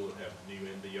School. It'll have new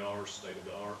NVRs,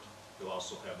 state-of-the-art. It'll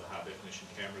also have the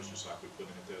high-definition cameras, just like we put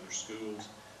in at the other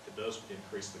schools. It does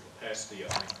increase the capacity.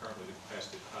 I think currently the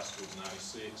capacity of the high school is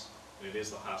 96, and it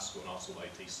is the high school and also the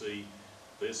ATC.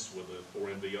 This, with the 4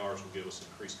 NVRs, will give us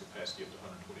increased capacity up to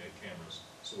 128 cameras.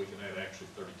 So we can add actually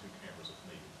 32 cameras if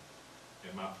needed.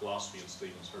 And my philosophy, and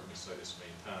Stephen's heard me say this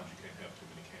many times, you can't have too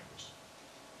many cameras.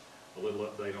 A little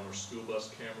update on our school bus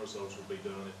cameras, those will be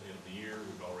done at the end of the year.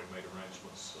 We've already made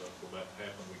arrangements for that to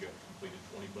happen. We got completed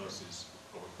 20 buses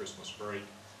over Christmas break,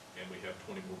 and we have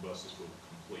 20 more buses we'll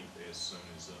complete as soon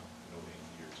as the end of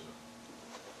the year's up.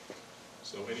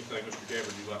 So anything, Mr.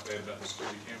 Gabbard, you'd like to add about the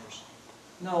security cameras?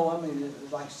 No, I mean,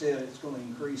 like I said, it's gonna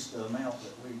increase the amount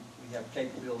that we have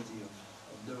capability of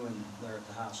doing there at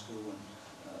the high school, and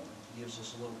gives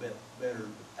us a little bit better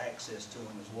access to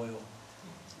them as well,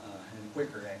 and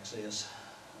quicker access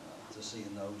to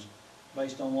seeing those.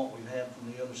 Based on what we've had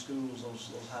from the other schools, those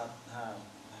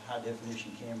high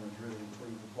definition cameras really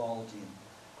improve the quality, and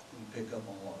we pick up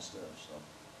on a lot of stuff, so.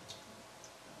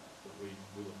 But we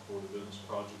look forward to doing this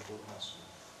project for the high school.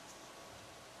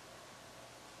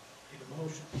 Need a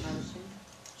motion? Motion.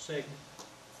 Second.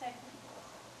 Second.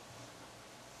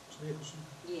 Ms. Nicholson?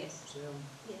 Yes. Ms. Allen?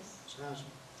 Yes. Ms. Hyson?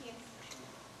 Yes.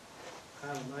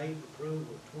 Item 8,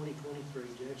 approval of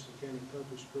 2023 Jackson County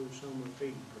Public School Summer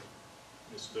Feeding Program.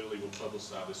 Ms. Dooley will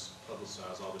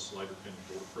publicize all this later pending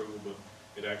board approval, but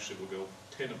it actually will go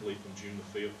tentatively from June the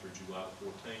 5th through July the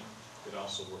 14th. It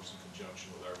also works in conjunction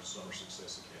with our Summer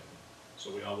Success Academy. So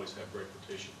we always have great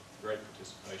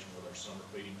participation with our summer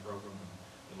feeding program,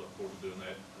 and look forward to doing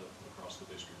that across the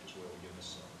district as well again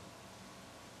this summer.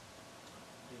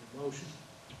 Need a motion?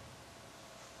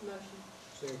 Motion.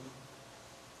 Second.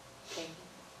 Second.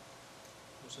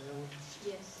 Ms. Allen?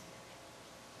 Yes.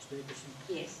 Ms. Nicholson?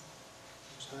 Yes.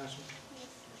 Ms. Hyson?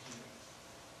 Yes.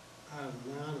 Item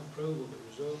 9, approval of the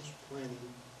results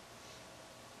planning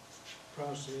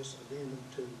process addendum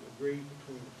to agree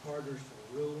between the partners for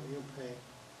rural impact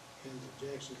and the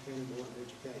Jackson County Board of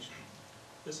Education.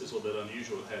 This is a little bit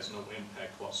unusual. It has no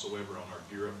impact whatsoever on our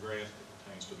Gear Up grant. It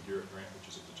pertains to the Gear Up grant, which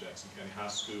is at the Jackson County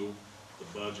High School. The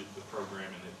budget, the program,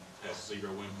 and it has zero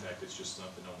impact. It's just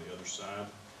something on the other side.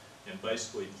 And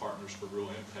basically, Partners for Rural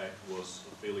Impact was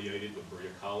affiliated with Berea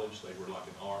College. They were like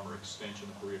an arm or extension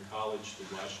of Berea College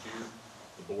through last year.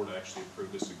 The board actually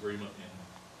approved this agreement in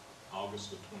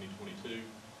August of 2022.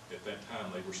 At that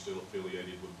time, they were still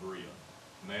affiliated with Berea.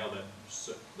 Now that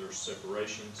there's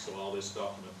separation, so all this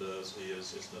document does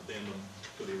is it's an addendum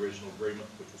to the original agreement,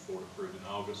 which was board approved in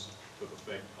August, took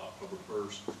effect October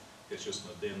 1st. It's just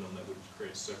an addendum that would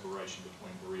create separation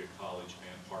between Berea College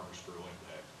and Partners for Rural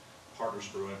Impact. Partners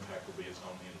for Rural Impact will be its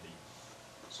own entity.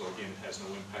 So again, it has no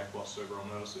impact whatsoever on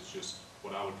us. It's just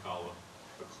what I would call a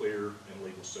clear and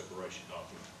legal separation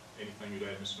document. Anything you'd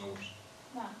add, Ms. Norris?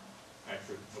 No.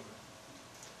 Accurate?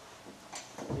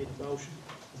 Okay. Need a motion?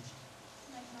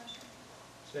 Make a motion.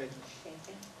 Second.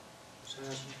 Second. Ms.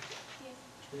 Hyson? Yes.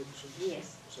 Ms. Nicholson?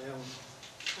 Yes. Ms. Allen?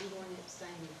 I'm going to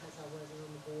abstain because I wasn't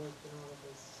on the board when all of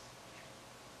this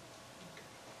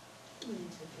went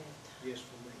into effect. Yes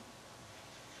for me.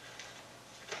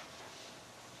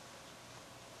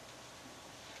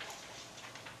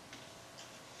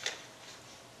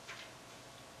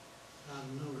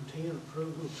 Item number 10,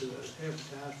 approval to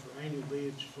advertise for annual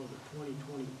bids for the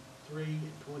 2023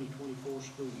 and 2024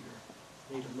 school year.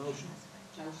 Need a motion?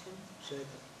 Motion.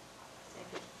 Second.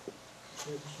 Second. Ms.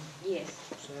 Nicholson? Yes.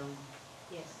 Ms. Allen?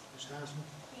 Yes. Ms. Hyson?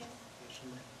 Yes. Yes,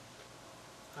 ma'am.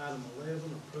 Item 11,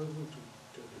 approval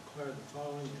to declare the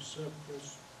following as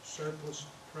surplus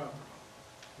property.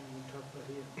 Can we talk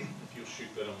about it? If you'll shoot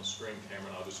that on the screen,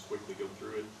 Cameron, I'll just quickly go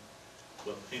through it.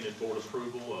 But pending board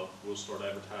approval, we'll start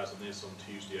advertising this on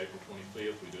Tuesday, April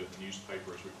 25th. We do it in the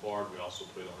newspaper as required. We also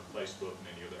put it on our Facebook and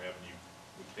any other avenue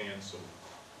we can, so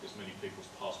as many people as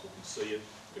possible can see it.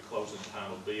 The closing time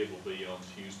of bid will be on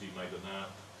Tuesday, May the 9th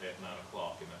at 9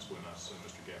 o'clock, and that's when I assume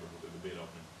Mr. Gabbard will do the bid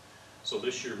opening. So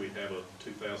this year we have a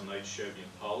 2008 Chevy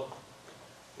Impala.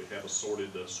 We have assorted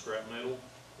scrap metal.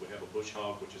 We have a bush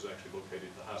hog, which is actually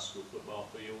located at the high school football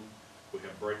field. We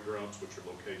have brake drums, which are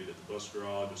located at the bus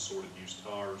garage, assorted used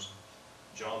tires,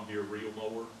 John Deere reel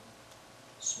mower,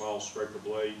 small scraper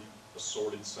blade,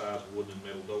 assorted size wooden and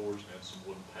metal doors, and some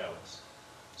wooden pallets.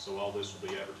 So all this will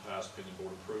be advertised pending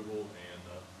board approval, and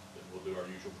then we'll do our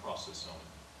usual process on it.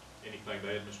 Anything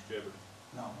to add, Mr. Gabbard?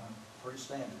 No, pretty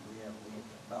standard. We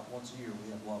about once a year,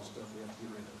 we have a lot of stuff we have to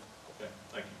get rid of. Okay,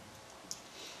 thank you.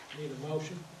 Need a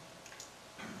motion?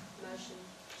 Motion.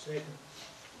 Second.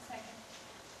 Second.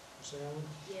 Ms. Allen?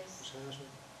 Yes. Ms. Hyson?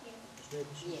 Yes. Ms.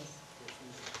 Nicholson? Yes. Yes,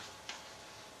 ma'am.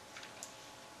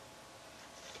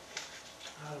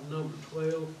 Item number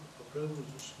 12, approval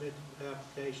to submit the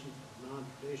application for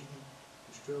non-traditional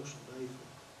instruction day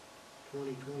for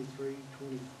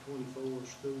 2023-2024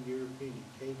 school year pending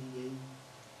KDE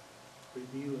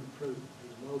review and approval.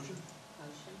 Need a motion?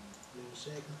 Motion. Need a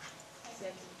second?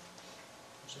 Second.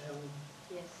 Ms. Allen?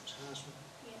 Yes. Ms. Hyson?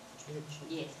 Yes. Ms. Nicholson?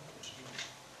 Yes. Yes, ma'am.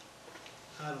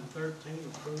 Item 13,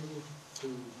 approval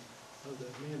of the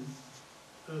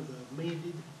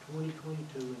amended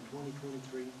 2022 and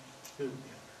 2023 school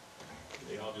calendar.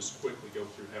 Okay, I'll just quickly go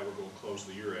through how we're going to close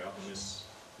the year out, and this,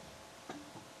 if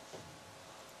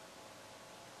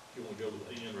you want to go to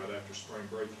the end right after spring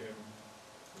break, Cameron,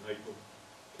 in April.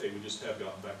 Okay, we just have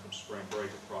gotten back from spring break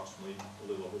approximately a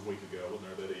little over a week ago, and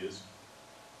there that is.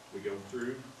 We go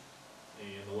through,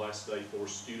 and the last day for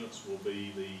students will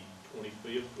be the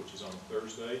 25th, which is on a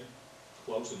Thursday.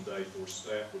 Closing day for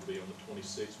staff would be on the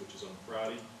 26th, which is on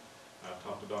Friday. I've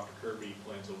talked to Dr. Kirby. He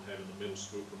plans on having the middle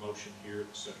school promotion here at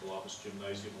the Central Office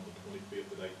Gymnasium on the 25th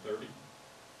at 8:30.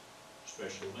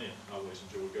 Special event. I always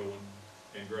enjoy going.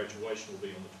 And graduation will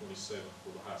be on the 27th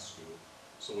for the high school.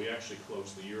 So we actually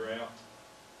close the year out.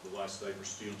 The last day for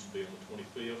students will be on the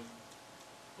 25th.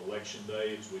 Election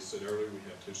day, as we said earlier, we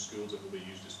have 2 schools that will be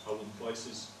used as polling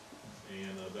places,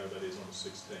 and there that is on the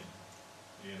 16th.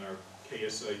 And our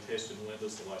KSA testing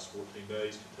windows the last 14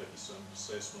 days, Kentucky Summit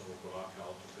Assessment, or what I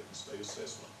call Kentucky State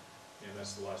Assessment, and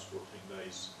that's the last 14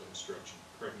 days of instruction.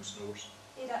 Correct, Ms. Norris?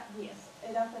 Yes,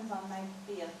 it opens on May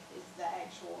 5th is the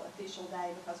actual official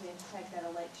day because we have to take that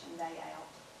election day out.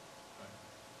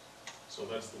 So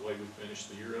that's the way we finish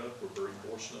the year up. We're very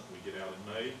fortunate. We get out in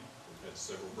May. We've had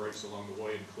several breaks along the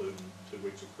way, including 2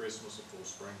 weeks of Christmas, a full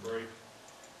spring break.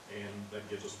 And that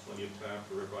gives us plenty of time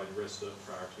for everybody to rest up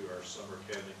prior to our summer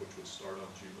academy, which would start on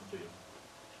June the 5th.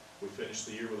 We finished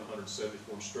the year with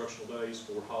 174 instructional days,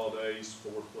 4 holidays,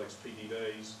 4 flex PD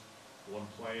days, 1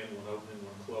 plan, 1 opening, 1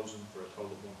 closing, for a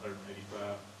total of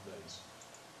 185 days.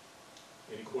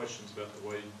 Any questions about the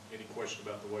way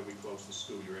we close the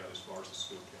school year out as far as the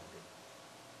school calendar?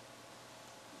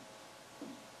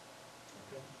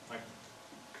 Okay, thank you.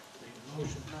 Need a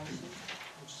motion? Motion.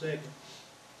 Second.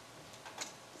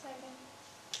 Second.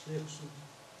 Ms. Nicholson?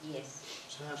 Yes.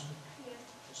 Ms. Hyson? Yes.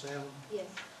 Ms. Allen? Yes.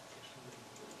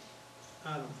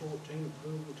 Item 14,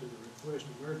 approval to the request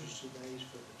emergency days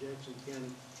for the Jackson County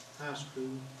High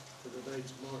School for the dates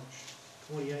of March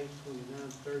 28th,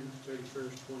 29th, 30th,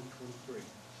 31st, 2023.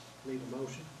 Need a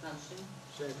motion? Motion.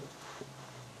 Second.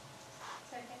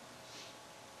 Second.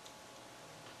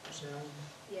 Ms. Allen?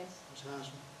 Yes. Ms.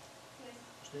 Hyson? Yes.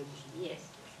 Ms. Nicholson? Yes.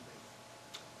 Yes, ma'am.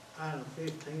 Item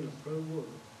 15, approval of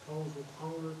the proposal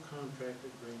owner contract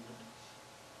agreement,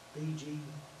 BG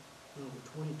number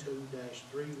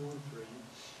 22-313,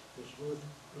 with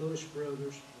Lewis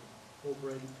Brothers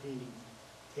Incorporated pending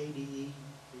KDE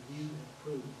review and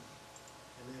approval.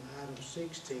 And then item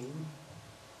 16,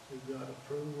 we've got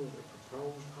approval of the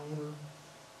proposed owner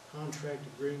contract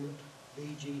agreement,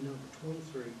 BG number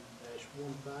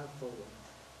 23-154,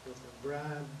 with the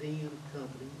Bride Den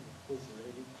Company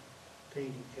Incorporated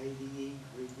pending KDE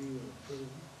review and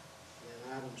approval. And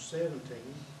item 17,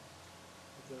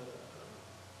 we've got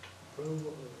approval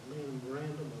of a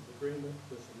memorandum of agreement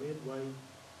with the Midway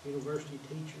University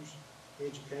Teachers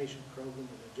Education Program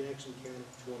in the Jackson County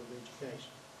Board of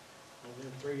Education. On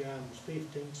them three items,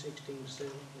 15, 16, 17,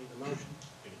 need a motion?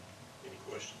 Any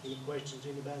questions? Any questions,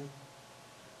 anybody?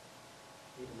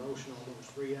 Need a motion on those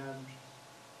three items?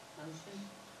 Motion.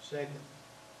 Second,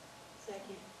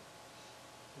 Second.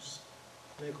 Ms.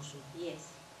 Nicholson,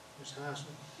 Yes. Ms.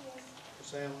 Hyson, Yes.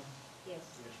 Ms. Allen? Yes.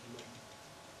 Yes, ma'am.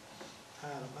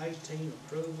 Item 18,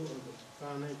 approval of the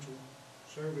financial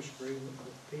service agreement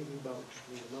with Pitney Bowes.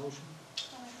 Need a motion?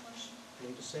 I'll make a motion.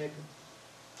 Need a second?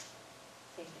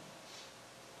 Second.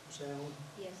 Ms. Allen?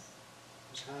 Yes.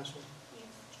 Ms. Hyson?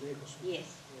 Yes. Ms. Nicholson? Yes.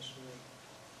 Yes, ma'am.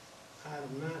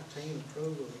 Item 19,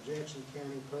 approval of the Jackson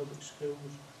County Public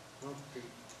Schools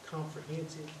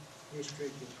Comprehensive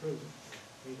District Improvement.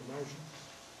 Need a motion?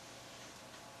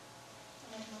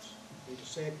 I'll make a motion. Need a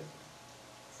second?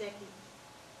 Second.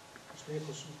 Ms.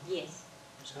 Nicholson? Yes.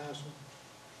 Ms. Hyson?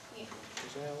 Yes.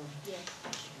 Ms. Allen? Yes.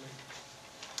 Yes, ma'am.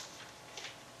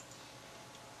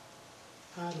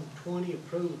 Item 20,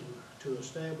 approval to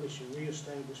establish and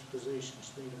reestablish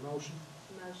positions. Need a motion?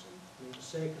 Motion. Need a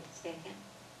second? Second.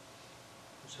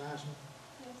 Ms. Hyson?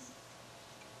 Yes.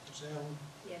 Ms. Allen?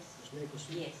 Yes. Ms.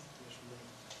 Nicholson? Yes. Yes, ma'am.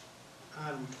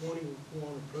 Item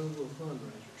 21, approval of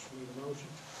fundraisers. Need a motion?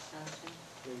 Motion.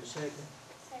 Need a second?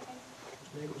 Second.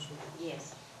 Ms. Nicholson?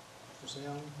 Yes. Ms.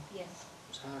 Allen? Yes.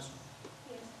 Ms. Hyson?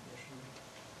 Yes. Yes, ma'am.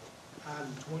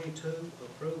 Item 22,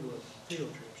 approval of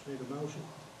field trips. Need a motion?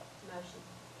 Motion.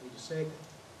 Need a second?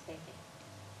 Second.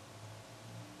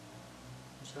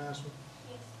 Ms. Hyson?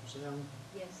 Yes. Ms. Allen?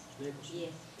 Yes. Ms. Nicholson?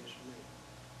 Yes. Yes, ma'am.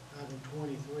 Item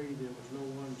 23, there was no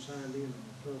one signed in on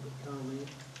the public comment.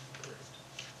 Correct.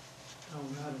 On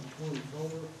item 24,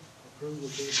 approval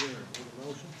to adjourn. Need a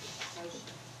motion? Motion.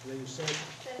 Need a second?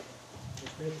 Second.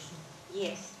 Ms. Nicholson?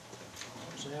 Yes.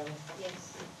 Ms. Allen? Yes.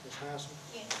 Ms. Hyson?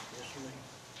 Yes. Yes, ma'am.